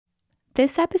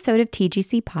This episode of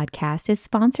TGC Podcast is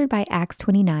sponsored by Acts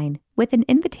 29 with an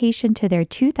invitation to their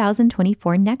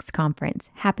 2024 Next Conference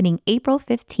happening April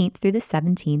 15th through the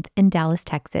 17th in Dallas,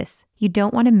 Texas. You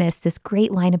don't want to miss this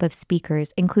great lineup of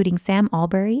speakers, including Sam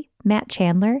Albury, Matt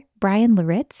Chandler, Brian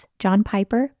Laritz, John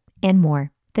Piper, and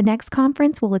more. The Next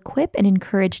Conference will equip and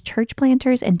encourage church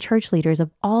planters and church leaders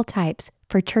of all types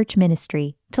for church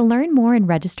ministry. To learn more and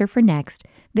register for Next,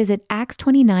 visit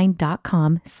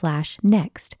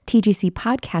acts29.com/next. TGC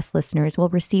podcast listeners will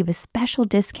receive a special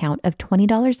discount of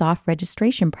 $20 off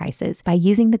registration prices by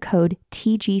using the code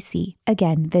TGC.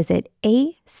 Again, visit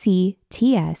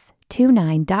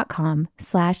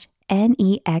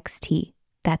acts29.com/next.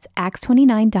 That's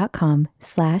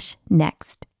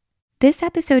acts29.com/next. This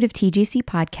episode of TGC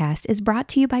Podcast is brought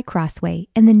to you by Crossway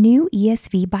and the new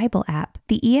ESV Bible app.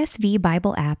 The ESV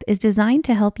Bible app is designed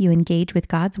to help you engage with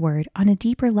God's Word on a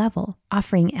deeper level,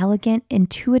 offering elegant,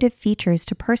 intuitive features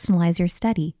to personalize your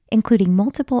study, including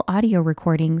multiple audio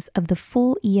recordings of the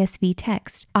full ESV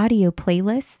text, audio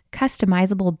playlists,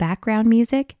 customizable background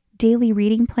music, daily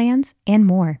reading plans, and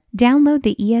more. Download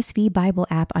the ESV Bible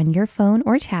app on your phone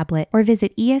or tablet or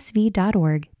visit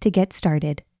esv.org to get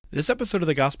started. This episode of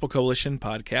the Gospel Coalition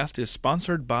podcast is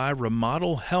sponsored by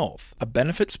Remodel Health, a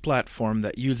benefits platform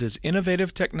that uses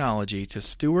innovative technology to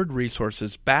steward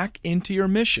resources back into your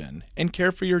mission and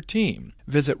care for your team.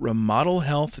 Visit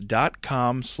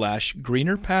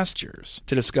remodelhealth.com/greenerpastures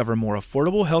to discover more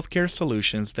affordable healthcare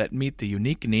solutions that meet the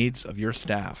unique needs of your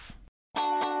staff.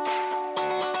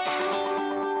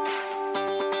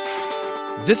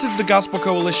 This is the Gospel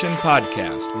Coalition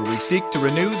podcast, where we seek to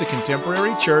renew the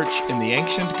contemporary church in the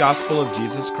ancient gospel of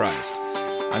Jesus Christ.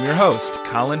 I'm your host,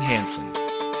 Colin Hansen.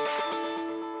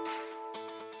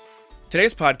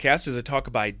 Today's podcast is a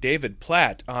talk by David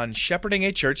Platt on shepherding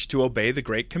a church to obey the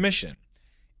Great Commission.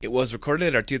 It was recorded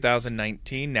at our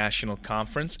 2019 National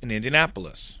Conference in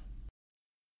Indianapolis.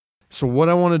 So what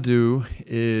I want to do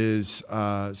is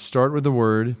start with the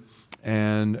Word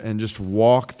and just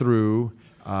walk through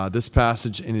this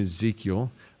passage in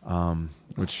Ezekiel,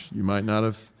 which you might not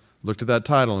have looked at that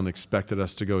title and expected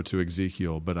us to go to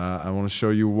Ezekiel, but I want to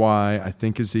show you why I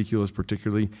think Ezekiel is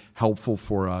particularly helpful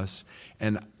for us.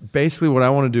 And basically what I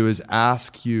want to do is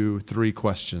ask you three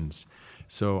questions.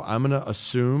 So I'm going to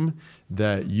assume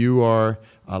that you are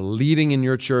leading in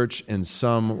your church in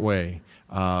some way,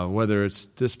 whether it's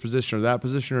this position or that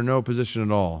position or no position at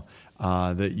all,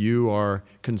 that you are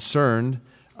concerned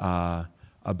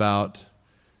about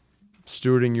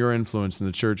stewarding your influence in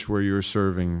the church where you're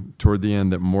serving toward the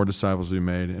end, that more disciples will be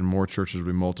made and more churches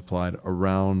will be multiplied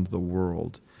around the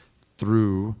world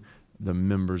through the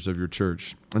members of your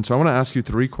church. And so I want to ask you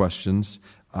three questions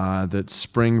that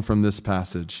spring from this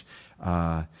passage.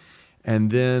 And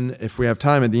then if we have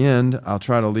time at the end, I'll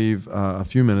try to leave a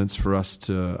few minutes for us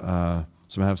to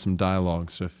have some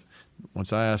dialogue. So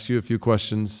once I ask you a few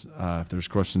questions, if there's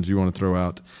questions you want to throw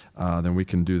out, then we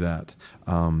can do that.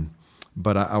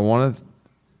 But I want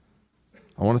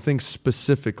to think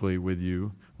specifically with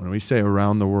you, when we say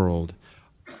around the world,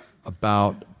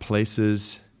 about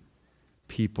places,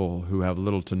 people who have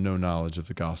little to no knowledge of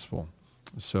the gospel.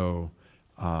 So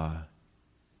I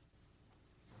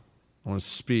want to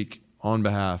speak on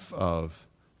behalf of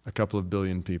a couple of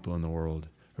billion people in the world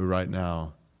who right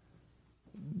now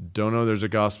don't know there's a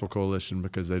gospel coalition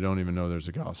because they don't even know there's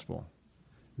a gospel.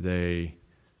 They're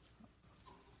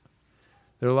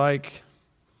like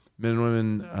men and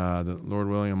women that, Lord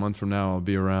willing, a month from now I'll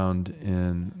be around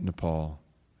in Nepal,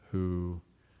 who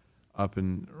up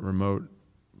in remote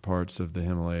parts of the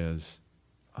Himalayas,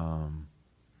 when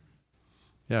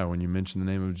you mention the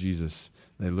name of Jesus,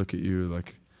 they look at you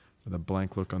like with a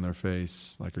blank look on their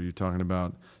face, like, are you talking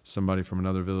about somebody from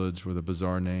another village with a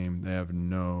bizarre name? They have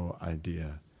no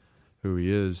idea who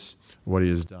he is, what he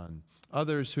has done.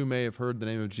 Others who may have heard the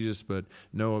name of Jesus but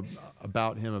know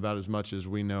about him about as much as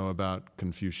we know about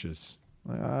Confucius.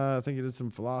 I think he did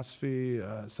some philosophy,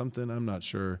 something, I'm not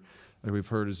sure. Like, we've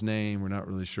heard his name, we're not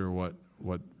really sure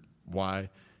why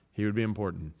he would be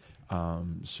important.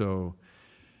 So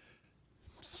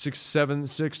 6,000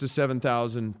 to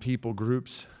 7,000 people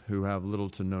groups who have little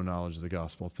to no knowledge of the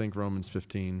gospel. Think Romans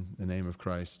 15, the name of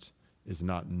Christ is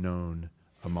not known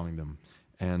among them.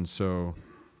 And so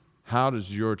how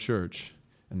does your church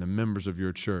and the members of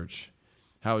your church,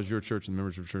 how is your church and the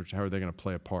members of your church, how are they going to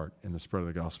play a part in the spread of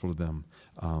the gospel to them?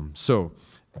 So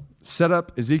set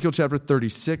up Ezekiel chapter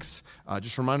 36,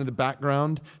 just reminding the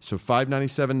background. So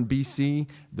 597 BC,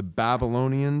 the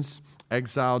Babylonians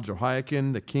exiled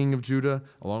Jehoiakim, the king of Judah,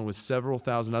 along with several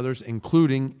thousand others,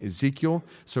 including Ezekiel.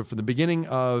 So from the beginning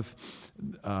of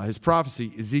his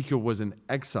prophecy, Ezekiel was in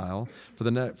exile. For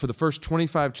the first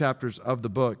 25 chapters of the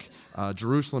book,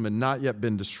 Jerusalem had not yet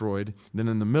been destroyed. Then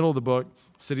in the middle of the book,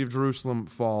 the city of Jerusalem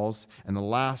falls, and the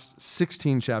last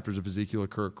 16 chapters of Ezekiel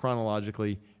occur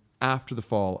chronologically after the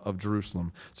fall of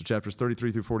Jerusalem. So chapters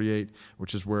 33 through 48,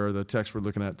 which is where the text we're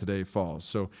looking at today falls.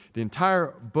 So the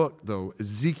entire book, though,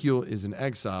 Ezekiel is in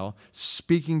exile,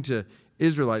 speaking to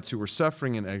Israelites who were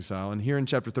suffering in exile. And here in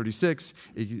chapter 36,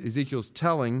 Ezekiel's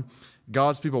telling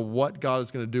God's people what God is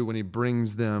going to do when he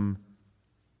brings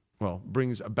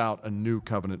about a new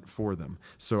covenant for them.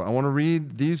 So I want to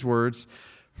read these words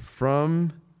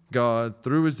from God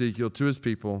through Ezekiel to his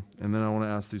people, and then I want to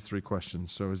ask these three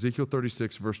questions. So Ezekiel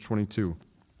 36, verse 22.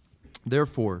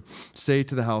 Therefore, say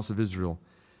to the house of Israel,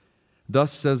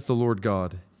 thus says the Lord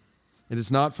God, it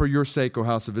is not for your sake, O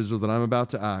house of Israel, that I am about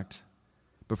to act,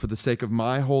 but for the sake of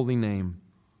my holy name,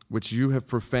 which you have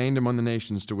profaned among the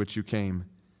nations to which you came.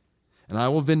 And I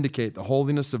will vindicate the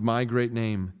holiness of my great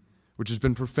name, which has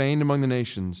been profaned among the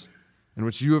nations, and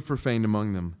which you have profaned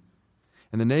among them.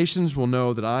 And the nations will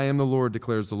know that I am the Lord,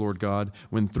 declares the Lord God,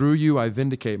 when through you I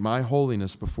vindicate my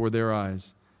holiness before their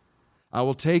eyes. I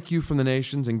will take you from the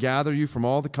nations and gather you from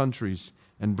all the countries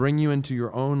and bring you into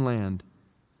your own land.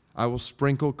 I will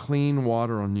sprinkle clean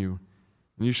water on you,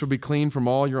 and you shall be clean from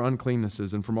all your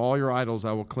uncleannesses, and from all your idols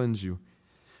I will cleanse you.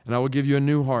 And I will give you a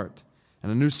new heart, and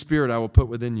a new spirit I will put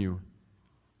within you.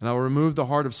 And I will remove the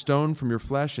heart of stone from your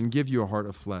flesh and give you a heart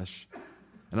of flesh.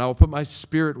 And I will put my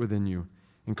spirit within you,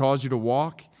 and cause you to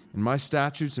walk in my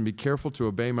statutes and be careful to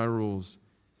obey my rules.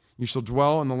 You shall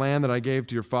dwell in the land that I gave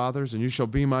to your fathers, and you shall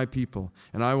be my people,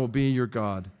 and I will be your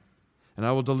God. And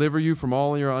I will deliver you from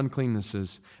all your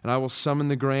uncleannesses, and I will summon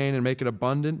the grain and make it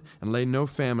abundant, and lay no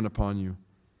famine upon you.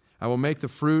 I will make the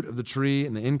fruit of the tree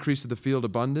and the increase of the field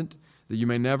abundant, that you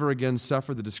may never again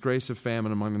suffer the disgrace of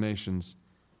famine among the nations.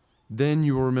 Then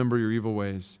you will remember your evil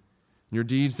ways, and your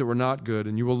deeds that were not good,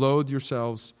 and you will loathe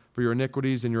yourselves for your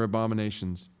iniquities and your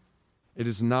abominations. It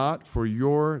is not for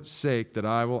your sake that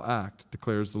I will act,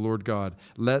 declares the Lord God.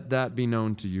 Let that be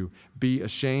known to you. Be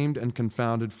ashamed and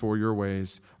confounded for your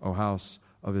ways, O house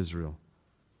of Israel.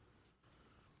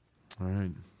 All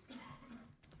right.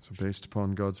 So based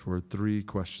upon God's word, three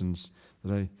questions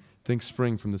that I think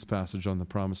spring from this passage on the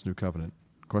promised new covenant.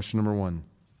 Question number one.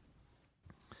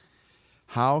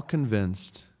 How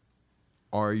convinced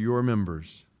are your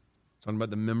members, talking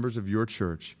about the members of your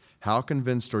church, how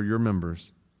convinced are your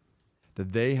members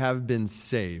that they have been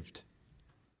saved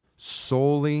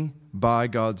solely by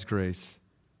God's grace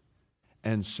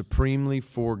and supremely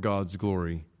for God's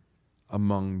glory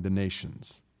among the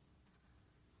nations?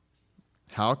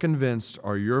 How convinced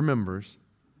are your members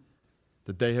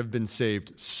that they have been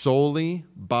saved solely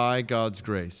by God's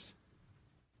grace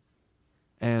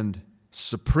and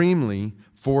supremely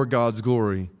for God's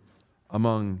glory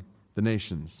among the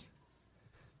nations?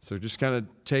 So just kind of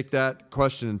take that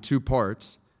question in two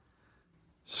parts.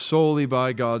 Solely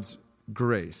by God's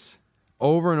grace.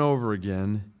 Over and over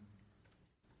again,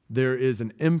 there is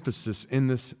an emphasis in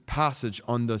this passage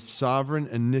on the sovereign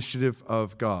initiative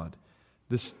of God.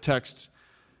 This text,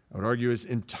 I would argue, is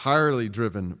entirely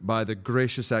driven by the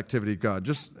gracious activity of God.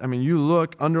 You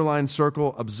look, underline,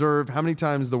 circle, observe how many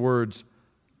times the words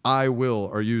I will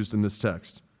are used in this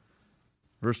text.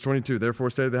 Verse 22, therefore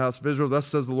say to the house of Israel, thus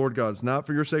says the Lord God, it's not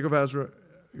for your sake, O house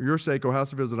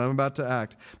of Israel, that I'm about to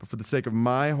act, but for the sake of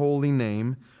my holy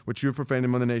name, which you have profaned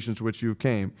among the nations to which you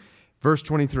came. Verse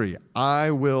 23,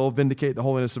 I will vindicate the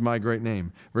holiness of my great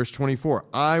name. Verse 24,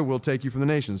 I will take you from the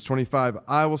nations. 25,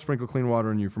 I will sprinkle clean water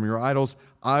on you. From your idols,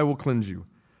 I will cleanse you.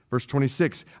 Verse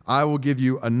 26, I will give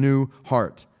you a new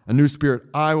heart, a new spirit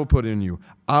I will put in you.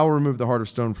 I will remove the heart of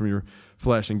stone from your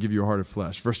flesh and give you a heart of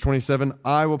flesh. Verse 27,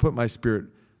 I will put my spirit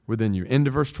within you. Into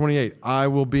verse 28, I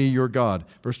will be your God.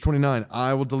 Verse 29,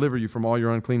 I will deliver you from all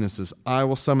your uncleannesses. I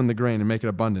will summon the grain and make it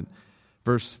abundant.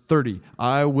 Verse 30,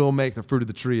 I will make the fruit of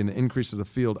the tree and the increase of the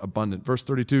field abundant. Verse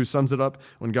 32 sums it up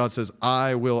when God says,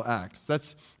 I will act. So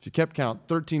that's, if you kept count,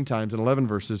 13 times in 11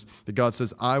 verses that God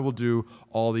says, I will do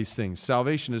all these things.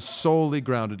 Salvation is solely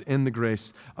grounded in the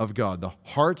grace of God. The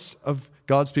hearts of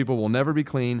God's people will never be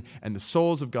clean, and the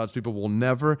souls of God's people will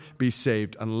never be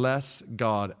saved unless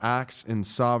God acts in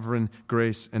sovereign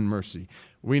grace and mercy.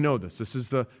 We know this. This is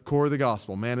the core of the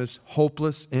gospel. Man is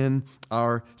hopeless in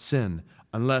our sin,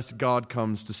 unless God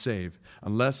comes to save.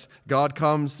 Unless God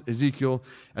comes, Ezekiel,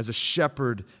 as a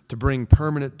shepherd to bring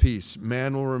permanent peace,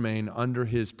 man will remain under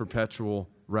his perpetual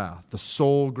wrath. The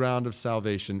sole ground of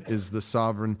salvation is the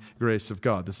sovereign grace of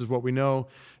God. This is what we know.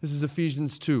 This is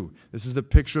Ephesians 2. This is the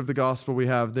picture of the gospel we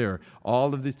have there.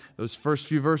 All of those first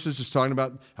few verses just talking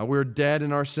about how we're dead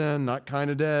in our sin, not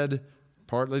kind of dead,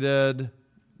 partly dead,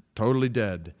 totally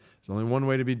dead. There's only one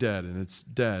way to be dead, and it's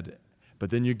dead. But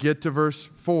then you get to verse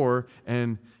 4,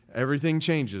 and everything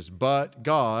changes. But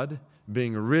God,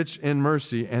 being rich in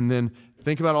mercy, and then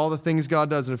think about all the things God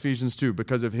does in Ephesians 2.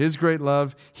 Because of his great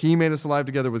love, he made us alive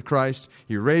together with Christ.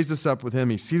 He raised us up with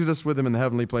him. He seated us with him in the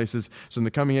heavenly places. So in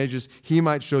the coming ages, he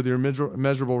might show the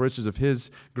immeasurable riches of his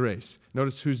grace.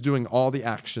 Notice who's doing all the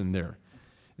action there.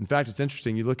 In fact, it's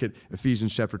interesting. You look at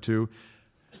Ephesians chapter 2.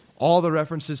 All the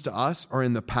references to us are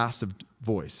in the passive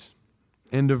voice.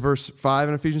 End of verse 5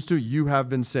 in Ephesians 2, you have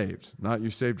been saved. Not you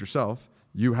saved yourself.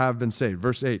 You have been saved.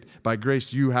 Verse 8, by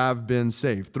grace you have been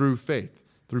saved through faith.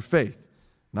 Through faith.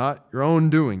 Not your own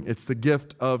doing. It's the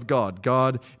gift of God.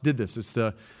 God did this. It's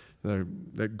that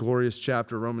glorious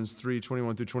chapter, Romans 3,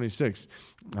 21 through 26.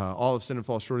 All have sinned and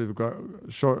fall short of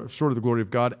the glory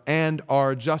of God and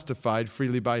are justified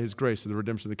freely by his grace, the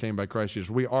redemption that came by Christ Jesus.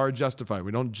 We are justified.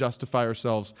 We don't justify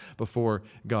ourselves before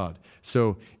God.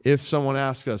 So if someone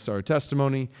asks us our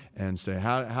testimony and say,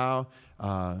 how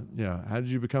did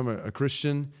you become a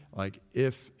Christian? Like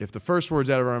if the first words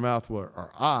out of our mouth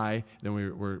are I, then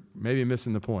we're maybe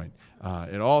missing the point.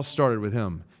 It all started with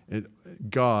him.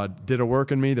 God did a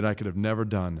work in me that I could have never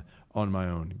done on my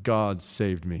own. God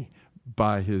saved me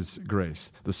by his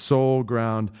grace, the sole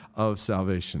ground of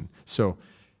salvation. So,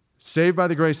 saved by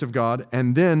the grace of God,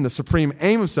 and then the supreme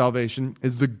aim of salvation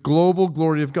is the global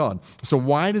glory of God. So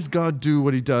why does God do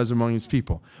what he does among his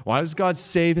people? Why does God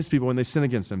save his people when they sin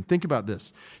against him? Think about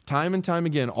this. Time and time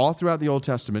again, all throughout the Old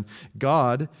Testament,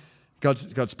 God's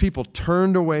people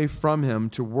turned away from him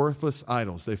to worthless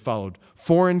idols. They followed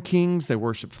foreign kings. They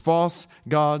worshiped false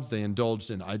gods. They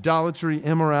indulged in idolatry,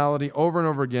 immorality over and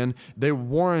over again. They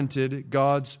warranted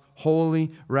God's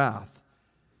holy wrath.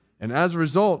 And as a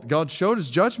result, God showed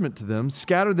his judgment to them,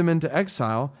 scattered them into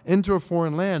exile, into a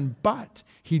foreign land, but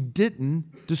he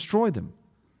didn't destroy them.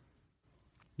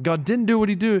 God didn't do what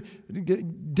he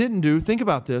didn't do, think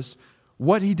about this,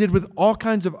 what he did with all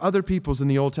kinds of other peoples in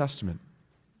the Old Testament.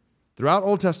 Throughout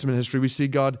Old Testament history, we see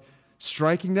God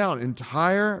striking down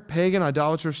entire pagan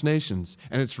idolatrous nations.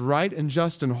 And it's right and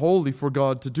just and holy for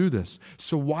God to do this.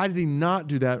 So why did he not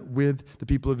do that with the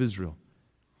people of Israel?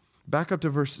 Back up to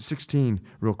verse 16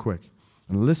 real quick.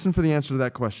 And listen for the answer to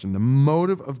that question. The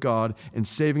motive of God in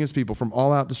saving his people from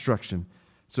all-out destruction.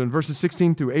 So in verses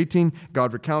 16 through 18,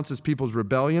 God recounts his people's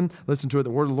rebellion. Listen to it.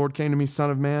 The word of the Lord came to me,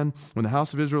 Son of man. When the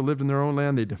house of Israel lived in their own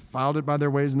land, they defiled it by their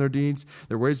ways and their deeds.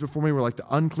 Their ways before me were like the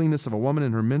uncleanness of a woman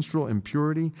in her menstrual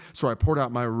impurity. So I poured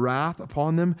out my wrath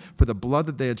upon them for the blood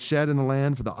that they had shed in the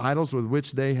land, for the idols with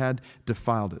which they had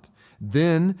defiled it.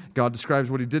 Then God describes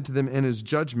what he did to them in his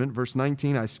judgment. Verse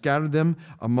 19, I scattered them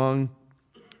among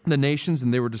the nations,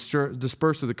 and they were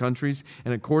dispersed through the countries.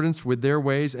 In accordance with their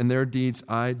ways and their deeds,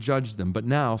 I judged them. But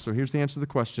now, so here's the answer to the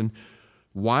question,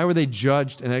 why were they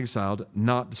judged and exiled,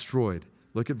 not destroyed?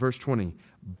 Look at verse 20.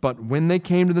 But when they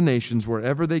came to the nations,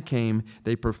 wherever they came,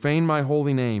 they profaned my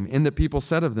holy name, in that people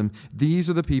said of them, these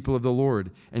are the people of the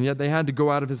Lord. And yet they had to go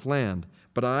out of his land.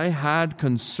 But I had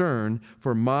concern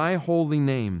for my holy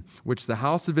name, which the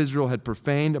house of Israel had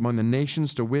profaned among the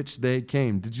nations to which they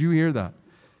came. Did you hear that?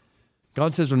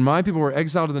 God says, when my people were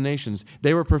exiled to the nations,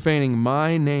 they were profaning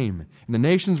my name. And the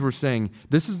nations were saying,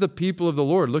 this is the people of the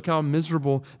Lord. Look how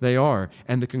miserable they are.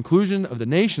 And the conclusion of the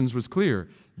nations was clear.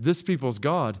 This people's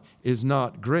God is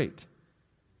not great.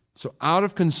 So out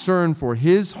of concern for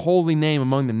his holy name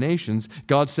among the nations,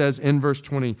 God says in verse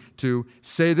 22,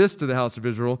 say this to the house of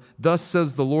Israel, thus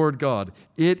says the Lord God,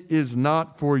 it is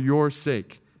not for your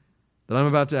sake that I'm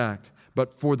about to act,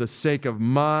 but for the sake of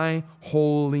my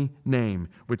holy name,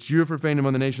 which you have profaned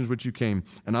among the nations which you came.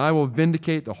 And I will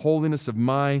vindicate the holiness of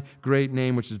my great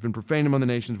name, which has been profaned among the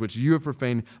nations, which you have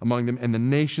profaned among them, and the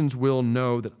nations will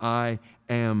know that I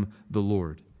am the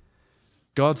Lord.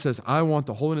 God says, I want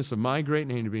the holiness of my great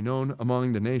name to be known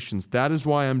among the nations. That is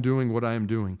why I'm doing what I am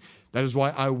doing. That is why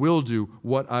I will do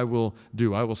what I will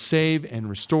do. I will save and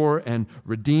restore and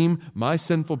redeem my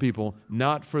sinful people,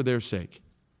 not for their sake,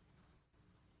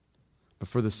 but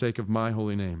for the sake of my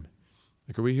holy name.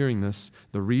 Like, are we hearing this?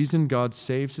 The reason God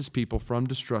saves his people from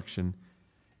destruction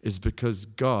is because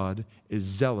God is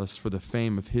zealous for the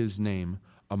fame of his name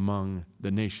among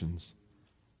the nations.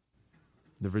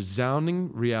 The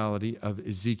resounding reality of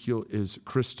Ezekiel is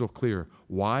crystal clear.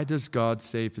 Why does God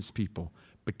save his people?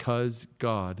 Because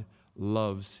God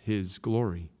loves his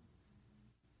glory.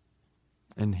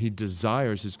 And he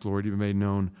desires his glory to be made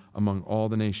known among all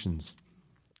the nations.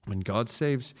 When God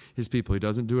saves his people, he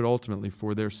doesn't do it ultimately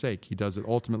for their sake. He does it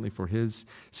ultimately for his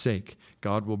sake.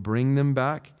 God will bring them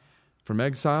back from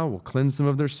exile, will cleanse them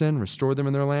of their sin, restore them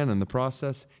in their land. In the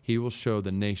process, he will show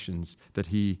the nations that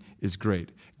he is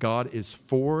great. God is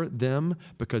for them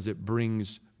because it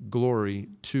brings glory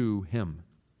to him.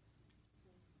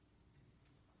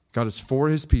 God is for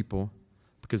his people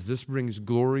because this brings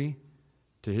glory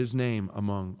to his name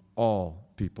among all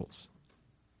peoples.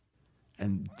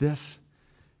 And this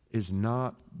is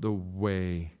not the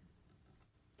way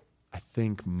I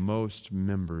think most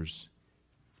members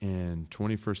in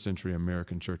 21st century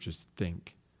American churches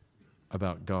think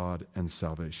about God and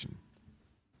salvation.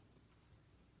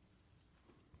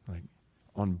 Like,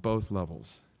 on both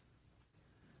levels,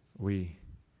 we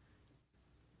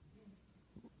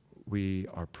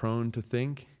are prone to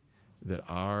think that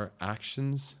our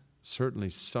actions, certainly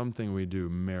something we do,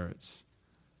 merits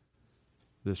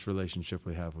this relationship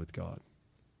we have with God.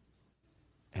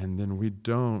 And then we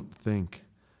don't think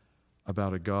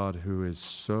about a God who is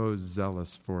so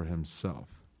zealous for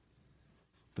himself.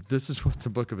 But this is what the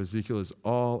book of Ezekiel is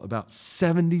all about.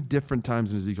 70 different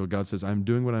times in Ezekiel, God says, I'm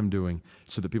doing what I'm doing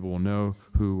so that people will know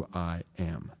who I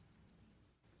am.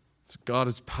 So God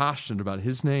is passionate about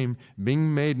his name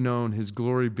being made known, his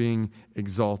glory being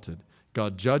exalted.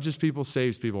 God judges people,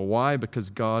 saves people. Why? Because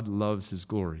God loves his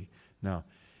glory. Now,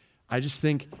 I just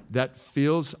think that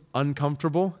feels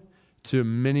uncomfortable to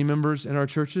many members in our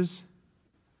churches.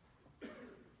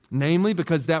 Namely,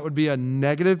 because that would be a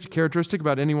negative characteristic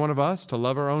about any one of us, to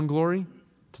love our own glory,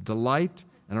 to delight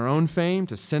in our own fame,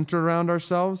 to center around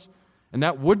ourselves. And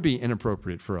that would be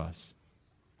inappropriate for us.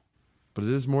 But it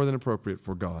is more than appropriate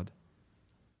for God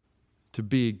to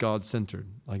be God-centered.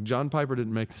 Like John Piper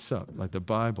didn't make this up. Like the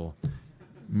Bible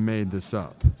made this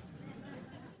up.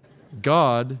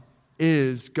 God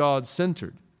is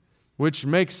God-centered, which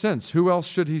makes sense. Who else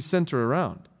should he center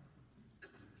around?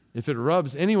 If it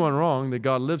rubs anyone wrong that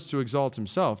God lives to exalt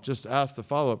himself, just ask the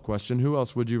follow-up question, who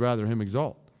else would you rather him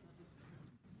exalt?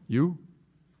 You?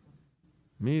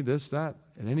 Me? This? That?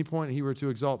 At any point he were to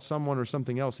exalt someone or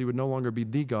something else, he would no longer be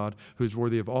the God who's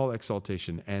worthy of all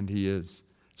exaltation, and he is.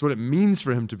 It's what it means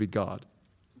for him to be God.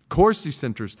 Of course he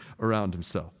centers around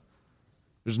himself.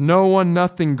 There's no one,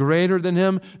 nothing greater than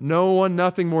him. No one,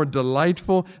 nothing more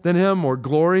delightful than him, more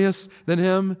glorious than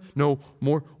him. No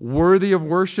more worthy of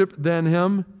worship than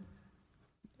him.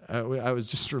 I was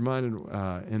just reminded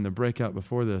in the breakout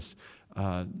before this,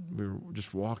 we were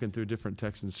just walking through different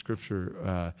texts in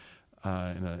Scripture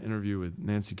in an interview with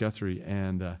Nancy Guthrie,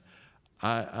 and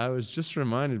I was just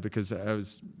reminded because I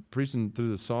was preaching through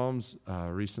the Psalms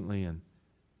recently, and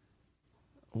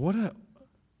what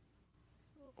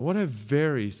a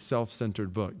very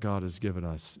self-centered book God has given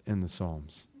us in the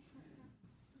Psalms.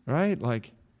 Right?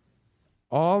 Like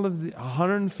all of the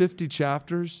 150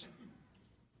 chapters,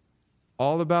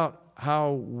 all about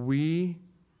how we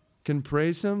can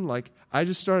praise him. Like I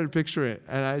just started picturing it,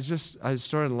 and I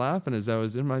started laughing as I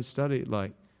was in my study,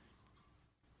 like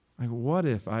what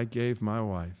if I gave my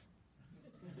wife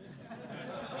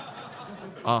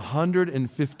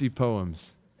 150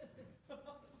 poems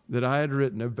that I had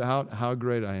written about how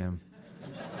great I am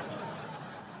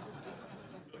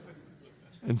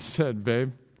and said,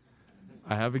 babe,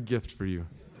 I have a gift for you.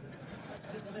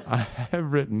 I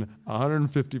have written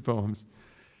 150 poems,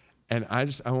 and I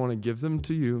want to give them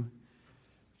to you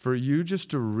for you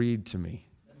just to read to me.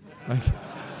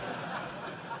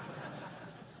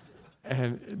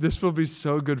 And this will be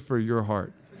so good for your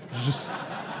heart.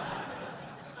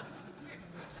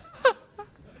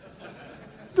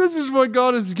 This is what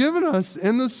God has given us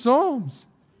in the Psalms.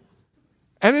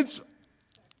 And it's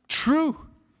true.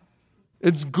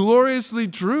 It's gloriously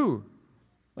true.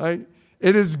 Right?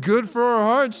 It is good for our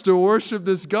hearts to worship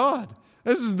this God.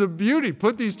 This is the beauty.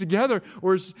 Put these together.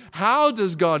 How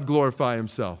does God glorify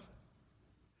himself?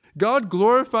 God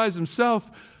glorifies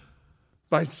himself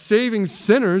by saving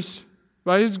sinners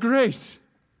by his grace.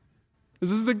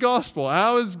 This is the gospel.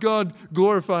 How has God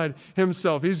glorified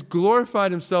himself? He's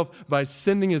glorified himself by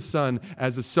sending his son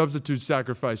as a substitute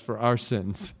sacrifice for our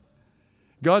sins.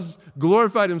 God's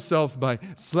glorified himself by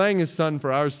slaying his son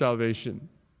for our salvation.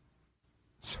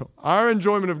 So our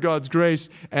enjoyment of God's grace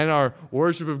and our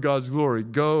worship of God's glory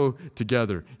go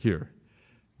together here.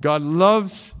 God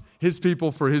loves his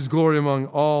people for his glory among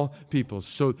all peoples.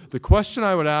 So the question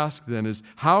I would ask then is,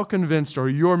 how convinced are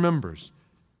your members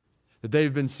that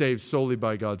they've been saved solely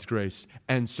by God's grace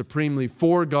and supremely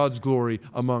for God's glory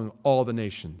among all the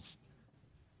nations?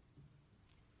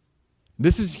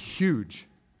 This is huge.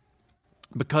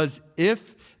 Because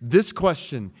if this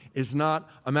question is not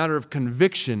a matter of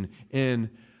conviction in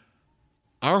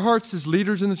our hearts as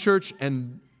leaders in the church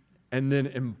and then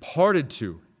imparted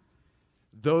to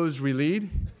those we lead,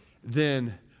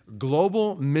 then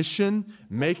global mission,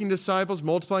 making disciples,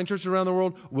 multiplying churches around the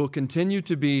world will continue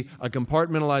to be a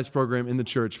compartmentalized program in the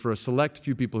church for a select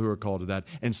few people who are called to that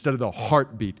instead of the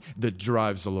heartbeat that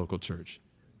drives the local church.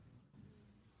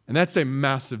 And that's a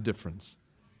massive difference.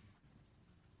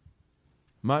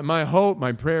 My hope,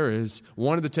 my prayer is,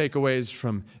 one of the takeaways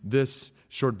from this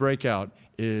short breakout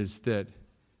is that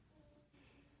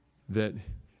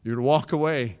you'd walk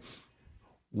away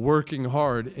working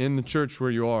hard in the church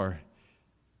where you are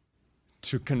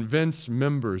to convince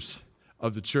members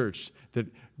of the church that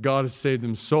God has saved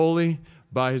them solely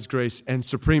by His grace and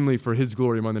supremely for His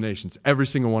glory among the nations, every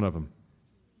single one of them.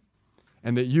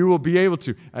 And that you will be able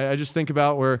to. I just think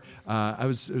about where I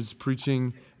was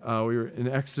preaching. We were in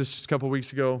Exodus just a couple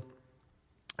weeks ago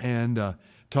and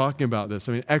talking about this.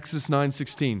 I mean, Exodus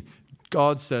 9:16,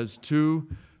 God says to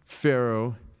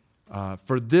Pharaoh,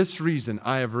 for this reason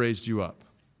I have raised you up,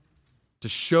 to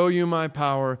show you my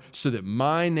power so that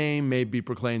my name may be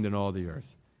proclaimed in all the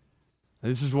earth.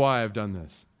 And this is why I've done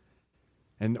this.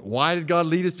 And why did God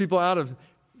lead His people out of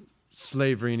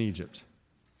slavery in Egypt?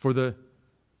 For the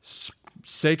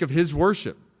sake of His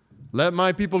worship. Let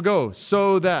my people go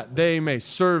so that they may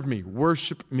serve me,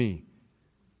 worship me.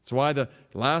 That's why the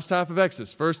last half of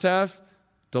Exodus, first half,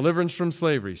 deliverance from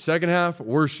slavery. Second half,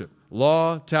 worship,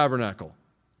 law, tabernacle,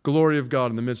 glory of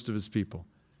God in the midst of His people.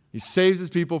 He saves His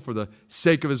people for the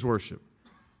sake of His worship.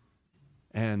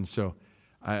 And so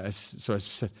I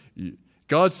said,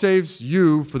 God saves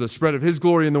you for the spread of His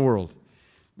glory in the world.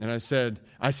 And I said,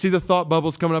 I see the thought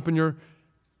bubbles coming up in your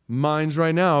minds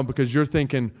right now because you're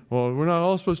thinking, well, we're not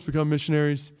all supposed to become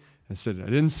missionaries. I said, I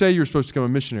didn't say you were supposed to become a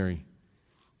missionary.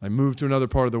 I moved to another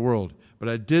part of the world. But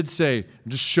I did say,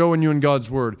 I'm just showing you in God's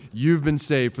word, you've been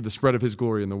saved for the spread of His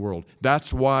glory in the world.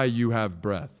 That's why you have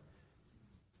breath.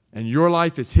 And your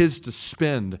life is His to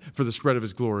spend for the spread of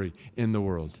His glory in the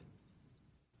world.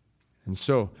 And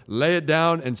so lay it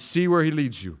down and see where He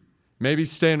leads you. Maybe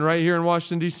staying right here in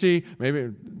Washington, D.C.,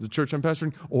 maybe the church I'm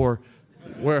pastoring, or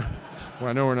where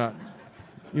I know we're not,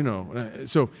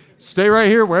 so stay right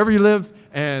here, wherever you live,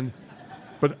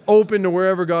 but open to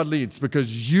wherever God leads,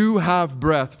 because you have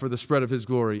breath for the spread of His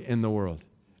glory in the world.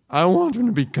 I want them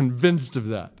to be convinced of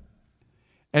that.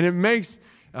 And it makes,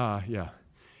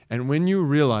 And when you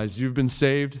realize you've been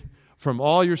saved from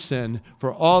all your sin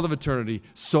for all of eternity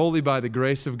solely by the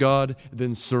grace of God,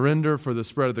 then surrender for the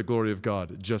spread of the glory of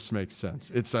God. It just makes sense.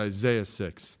 It's Isaiah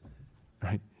 6,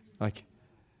 right? Like,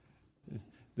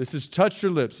 this is touch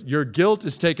your lips. Your guilt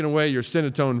is taken away, your sin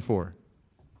atoned for.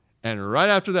 And right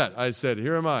after that, I said,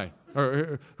 here am I.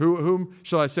 Or whom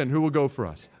shall I send? Who will go for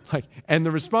us? And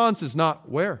the response is not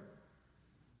where,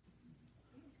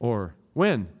 or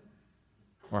when,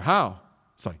 or how.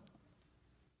 It's like,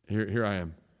 here I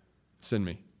am. Send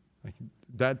me.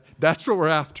 That's what we're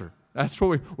after. That's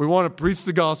what we want to preach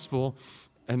the gospel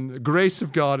and the grace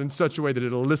of God in such a way that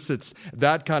it elicits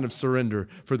that kind of surrender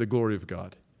for the glory of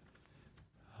God.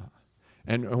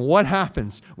 And what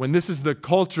happens when this is the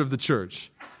culture of the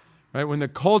church? Right? When the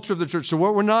culture of the church. So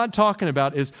what we're not talking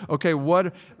about is, okay,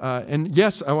 and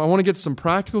yes, I want to get to some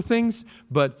practical things,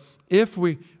 but if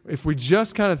we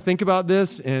just kind of think about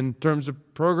this in terms of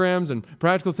programs and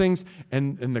practical things,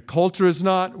 and the culture is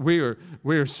not, we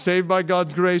are saved by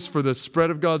God's grace for the spread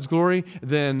of God's glory,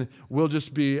 then we'll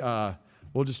just be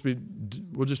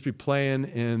playing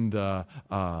in the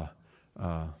I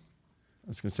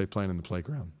was going to say playing in the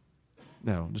playground.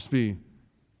 No, just be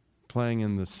playing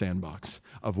in the sandbox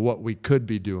of what we could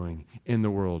be doing in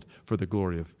the world for the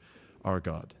glory of our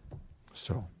God.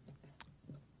 So,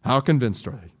 how convinced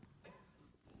are they?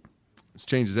 This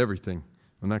changes everything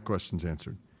when that question's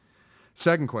answered.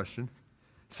 Second question,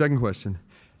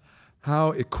 how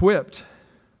equipped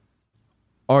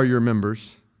are your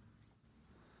members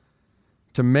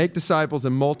to make disciples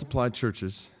and multiply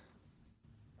churches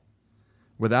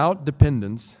without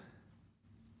dependence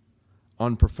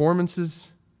on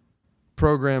performances,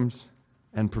 programs,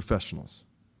 and professionals?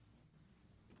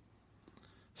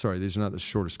 Sorry, these are not the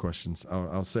shortest questions.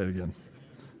 I'll say it again.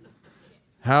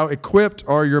 How equipped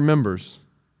are your members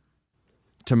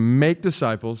to make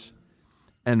disciples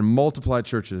and multiply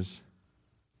churches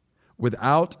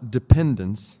without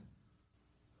dependence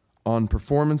on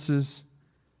performances,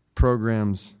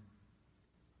 programs,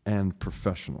 and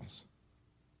professionals?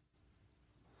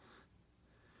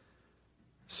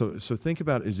 So think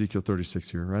about Ezekiel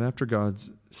 36 here. Right after God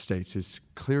states His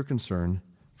clear concern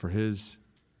for His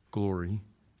glory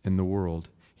in the world.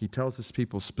 He tells his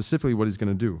people specifically what he's going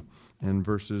to do. In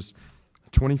verses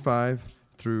 25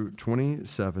 through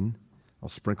 27, I'll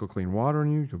sprinkle clean water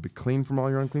on you. You'll be clean from all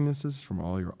your uncleannesses. From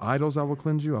all your idols I will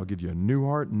cleanse you. I'll give you a new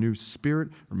heart, new spirit.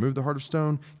 Remove the heart of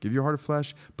stone. Give you a heart of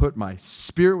flesh. Put my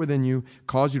spirit within you.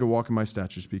 Cause you to walk in my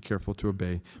statutes. Be careful to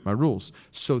obey my rules.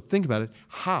 So think about it.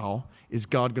 How is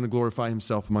God going to glorify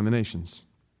himself among the nations?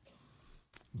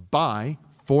 By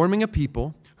forming a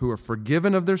people who are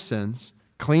forgiven of their sins,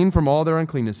 clean from all their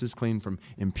uncleannesses, clean from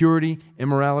impurity,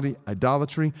 immorality,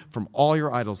 idolatry. From all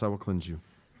your idols I will cleanse you.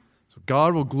 So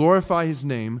God will glorify his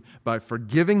name by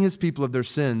forgiving his people of their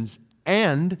sins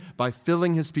and by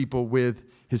filling his people with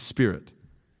his spirit.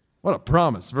 What a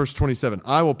promise. Verse 27,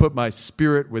 I will put my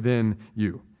spirit within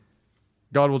you.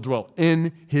 God will dwell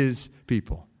in his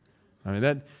people. I mean,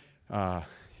 that,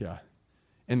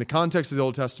 in the context of the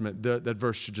Old Testament, that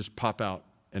verse should just pop out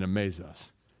and amaze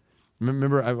us.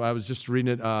 Remember, I was just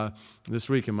reading it this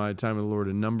week in my time with the Lord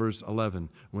in Numbers 11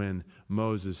 when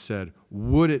Moses said,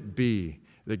 would it be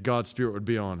that God's Spirit would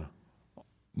be on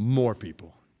more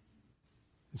people?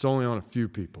 It's only on a few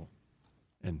people.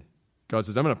 And God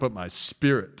says, I'm going to put my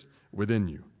Spirit within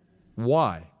you.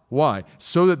 Why? Why?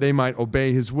 So that they might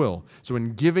obey his will. So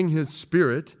in giving his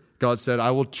Spirit, God said, I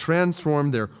will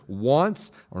transform their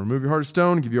wants. I'll remove your heart of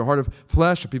stone, give you a heart of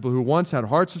flesh. People who once had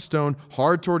hearts of stone,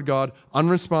 hard toward God,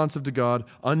 unresponsive to God,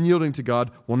 unyielding to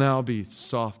God, will now be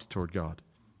soft toward God,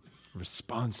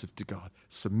 responsive to God,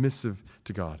 submissive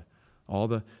to God. All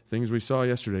the things we saw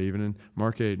yesterday, even in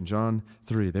Mark 8 and John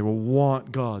 3, they will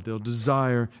want God. They'll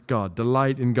desire God,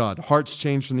 delight in God. Hearts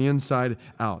change from the inside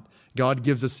out. God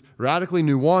gives us radically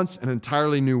new wants, an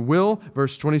entirely new will.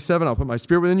 Verse 27, I'll put my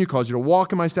spirit within you, cause you to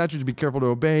walk in my statutes, be careful to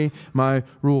obey my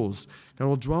rules. God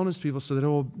will dwell in his people so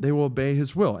that they will obey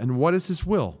his will. And what is his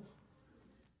will?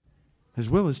 His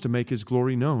will is to make his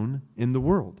glory known in the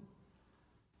world.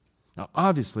 Now,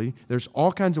 obviously, there's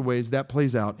all kinds of ways that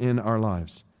plays out in our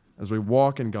lives. As we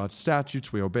walk in God's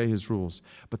statutes, we obey his rules.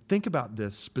 But think about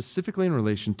this specifically in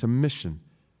relation to mission.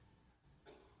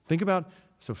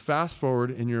 So fast forward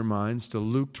in your minds to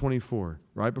Luke 24,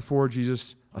 right before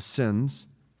Jesus ascends.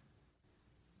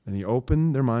 And he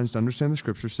opened their minds to understand the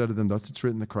scripture, said to them, thus it's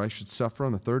written that Christ should suffer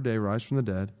on the third day, rise from the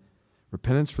dead.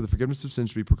 Repentance for the forgiveness of sins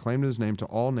should be proclaimed in his name to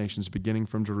all nations, beginning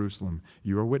from Jerusalem.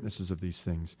 You are witnesses of these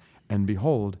things. And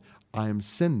behold, I am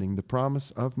sending the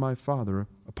promise of my Father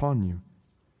upon you.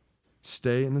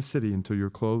 Stay in the city until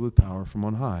you're clothed with power from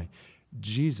on high.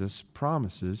 Jesus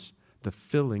promises the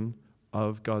filling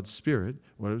of God's Spirit,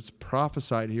 what is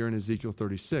prophesied here in Ezekiel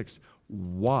 36.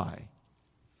 Why?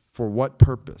 For what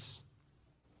purpose?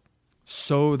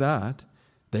 So that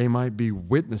they might be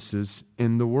witnesses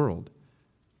in the world.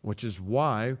 Which is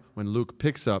why when Luke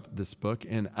picks up this book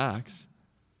in Acts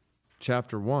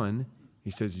chapter 1,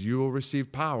 he says, you will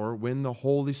receive power when the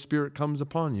Holy Spirit comes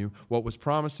upon you, what was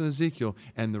promised in Ezekiel,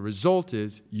 and the result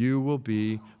is you will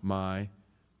be my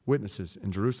witnesses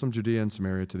in Jerusalem, Judea, and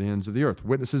Samaria to the ends of the earth.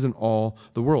 Witnesses in all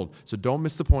the world. So don't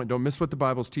miss the point. Don't miss what the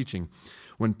Bible's teaching.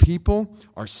 When people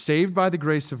are saved by the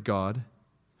grace of God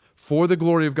for the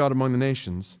glory of God among the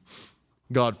nations,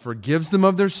 God forgives them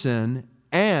of their sin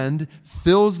and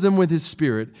fills them with his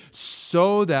Spirit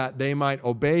so that they might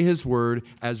obey his word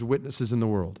as witnesses in the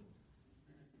world.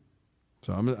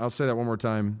 So I'll say that one more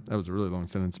time. That was a really long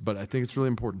sentence, but I think it's really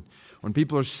important. When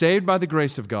people are saved by the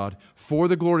grace of God for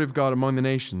the glory of God among the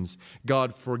nations,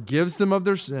 God forgives them of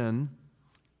their sin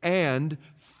and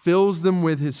fills them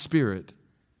with his Spirit.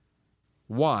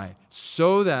 Why?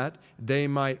 So that they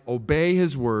might obey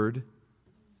his word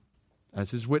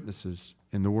as his witnesses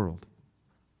in the world.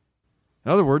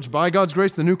 In other words, by God's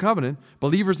grace, the new covenant,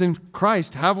 believers in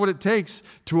Christ have what it takes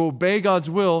to obey God's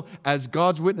will as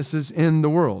God's witnesses in the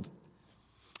world.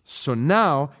 So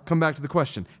now, come back to the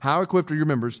question. How equipped are your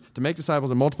members to make disciples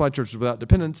and multiply churches without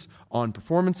dependence on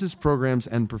performances, programs,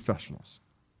 and professionals?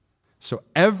 So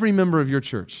every member of your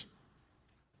church,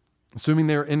 assuming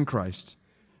they're in Christ,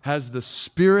 has the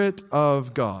Spirit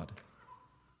of God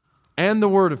and the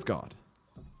Word of God.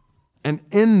 And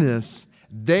in this,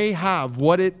 they have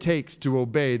what it takes to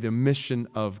obey the mission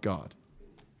of God.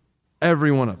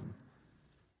 Every one of them.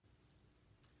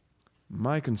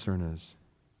 My concern is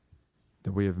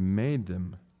that we have made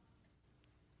them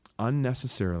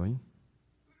unnecessarily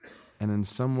and in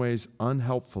some ways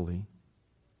unhelpfully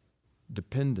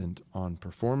dependent on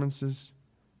performances,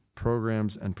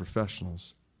 programs, and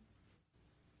professionals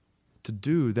to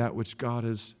do that which God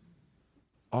has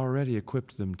already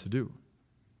equipped them to do.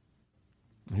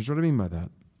 Here's what I mean by that.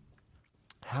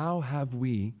 How have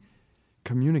we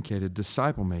communicated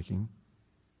disciple making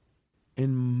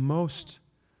in most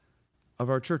of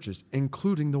our churches,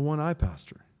 including the one I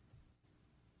pastor,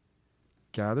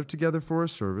 gather together for a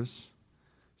service.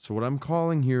 So what I'm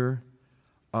calling here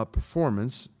a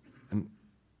performance, and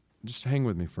just hang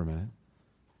with me for a minute,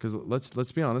 because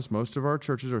let's be honest, most of our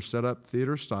churches are set up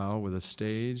theater style with a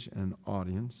stage and an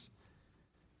audience.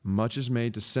 Much is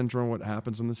made to center on what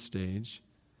happens on the stage,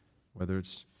 whether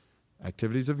it's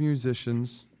activities of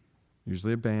musicians,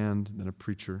 usually a band, then a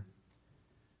preacher.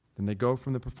 Then they go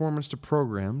from the performance to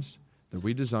programs that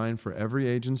we design for every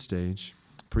age and stage: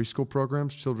 preschool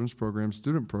programs, children's programs,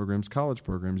 student programs, college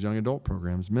programs, young adult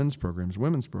programs, men's programs,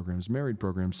 women's programs, married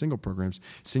programs, single programs,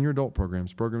 senior adult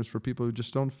programs, programs for people who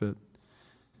just don't fit.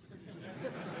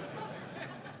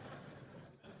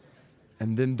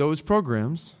 And then those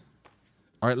programs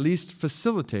are at least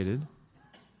facilitated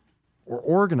or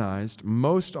organized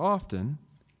most often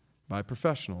by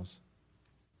professionals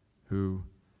who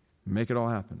make it all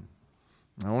happen.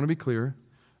 I want to be clear.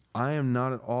 I am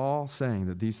not at all saying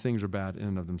that these things are bad in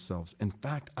and of themselves. In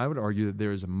fact, I would argue that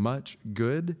there is much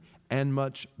good and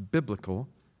much biblical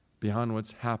behind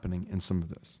what's happening in some of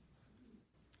this.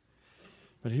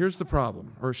 But here's the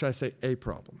problem, or should I say a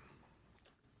problem.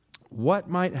 What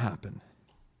might happen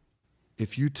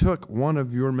if you took one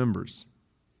of your members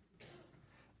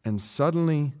and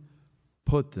suddenly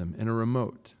put them in a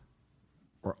remote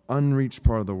or unreached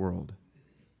part of the world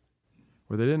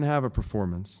where they didn't have a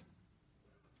performance,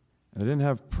 and they didn't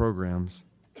have programs,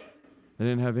 they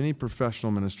didn't have any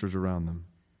professional ministers around them?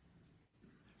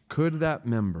 Could that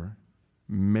member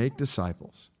make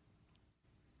disciples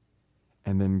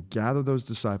and then gather those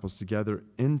disciples together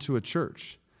into a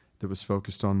church that was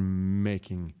focused on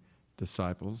making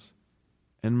disciples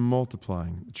and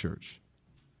multiplying the church?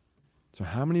 So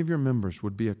how many of your members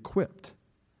would be equipped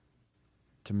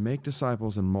to make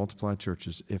disciples and multiply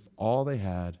churches if all they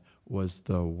had was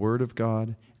the Word of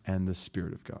God and the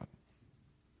Spirit of God?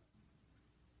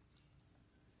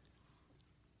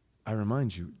 I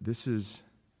remind you, this is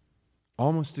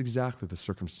almost exactly the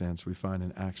circumstance we find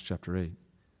in Acts chapter 8,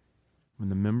 when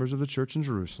the members of the church in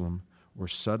Jerusalem were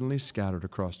suddenly scattered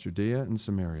across Judea and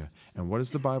Samaria. And what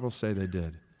does the Bible say they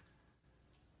did?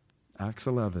 Acts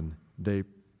 11, they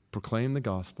proclaimed the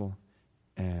gospel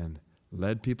and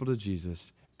led people to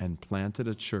Jesus and planted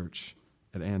a church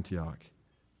at Antioch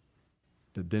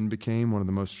that then became one of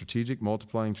the most strategic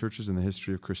multiplying churches in the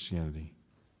history of Christianity.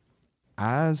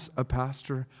 As a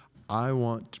pastor, I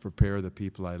want to prepare the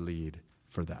people I lead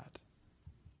for that.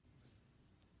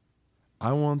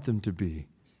 I want them to be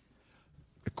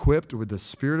equipped with the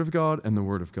Spirit of God and the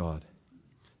Word of God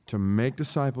to make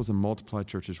disciples and multiply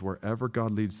churches wherever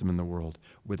God leads them in the world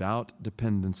without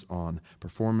dependence on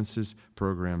performances,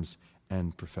 programs,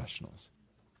 and professionals.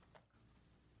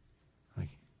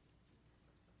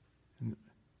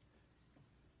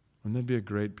 Wouldn't that be a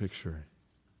great picture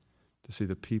to see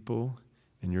the people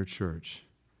in your church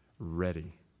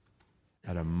ready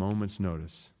at a moment's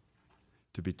notice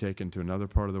to be taken to another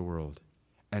part of the world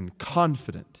and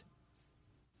confident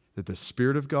that the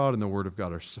Spirit of God and the Word of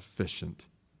God are sufficient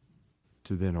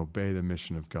to then obey the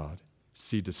mission of God,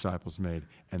 see disciples made,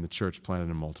 and the church planted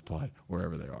and multiplied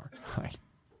wherever they are?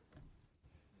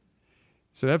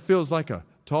 So that feels like a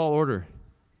tall order.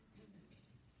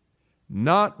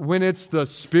 Not when it's the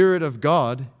Spirit of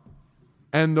God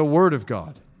and the Word of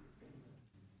God.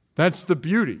 That's the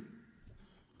beauty.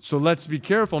 So let's be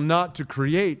careful not to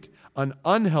create an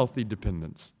unhealthy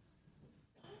dependence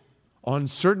on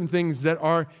certain things that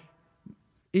are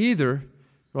either,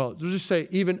 well, we'll just say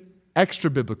even extra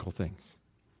biblical things.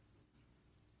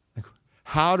 Like,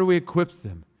 how do we equip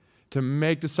them to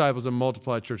make disciples and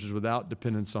multiply churches without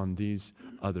dependence on these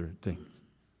other things?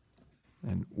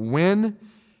 And when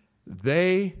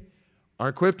they are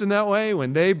equipped in that way,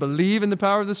 when they believe in the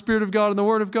power of the Spirit of God and the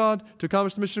Word of God to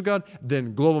accomplish the mission of God,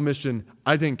 then global mission,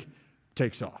 I think,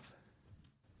 takes off.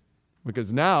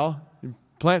 Because now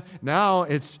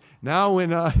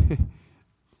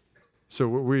so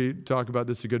we talk about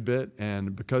this a good bit,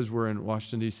 and because we're in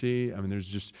Washington, D.C., I mean, there's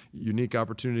just unique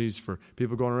opportunities for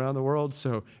people going around the world.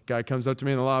 So a guy comes up to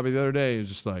me in the lobby the other day, he's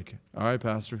just like, all right,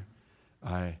 Pastor,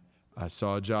 I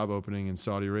saw a job opening in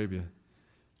Saudi Arabia,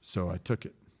 so I took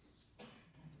it.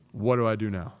 What do I do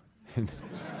now?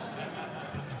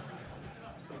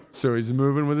 So he's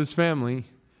moving with his family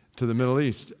to the Middle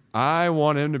East. I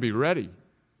want him to be ready.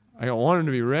 I want him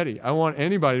to be ready. I want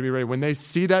anybody to be ready. When they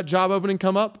see that job opening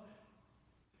come up,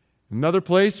 another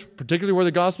place, particularly where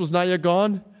the gospel is not yet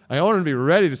gone, I want them to be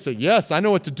ready to say, yes, I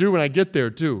know what to do when I get there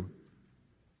too.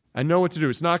 I know what to do.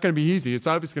 It's not going to be easy. It's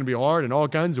obviously going to be hard in all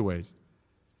kinds of ways.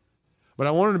 But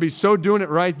I want them to be so doing it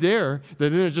right there that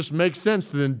then it just makes sense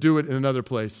to then do it in another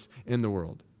place in the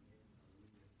world.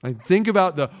 Like, think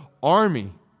about the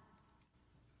army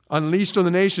unleashed on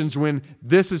the nations when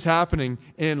this is happening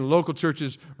in local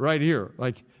churches right here.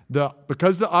 Like,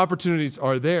 because the opportunities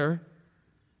are there,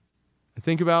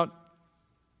 think about,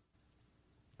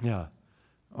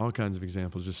 all kinds of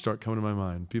examples just start coming to my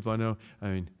mind. People I know,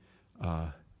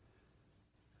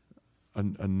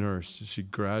 a nurse, she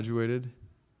graduated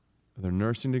with her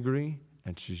nursing degree,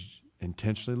 and she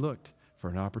intentionally looked for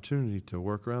an opportunity to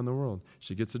work around the world.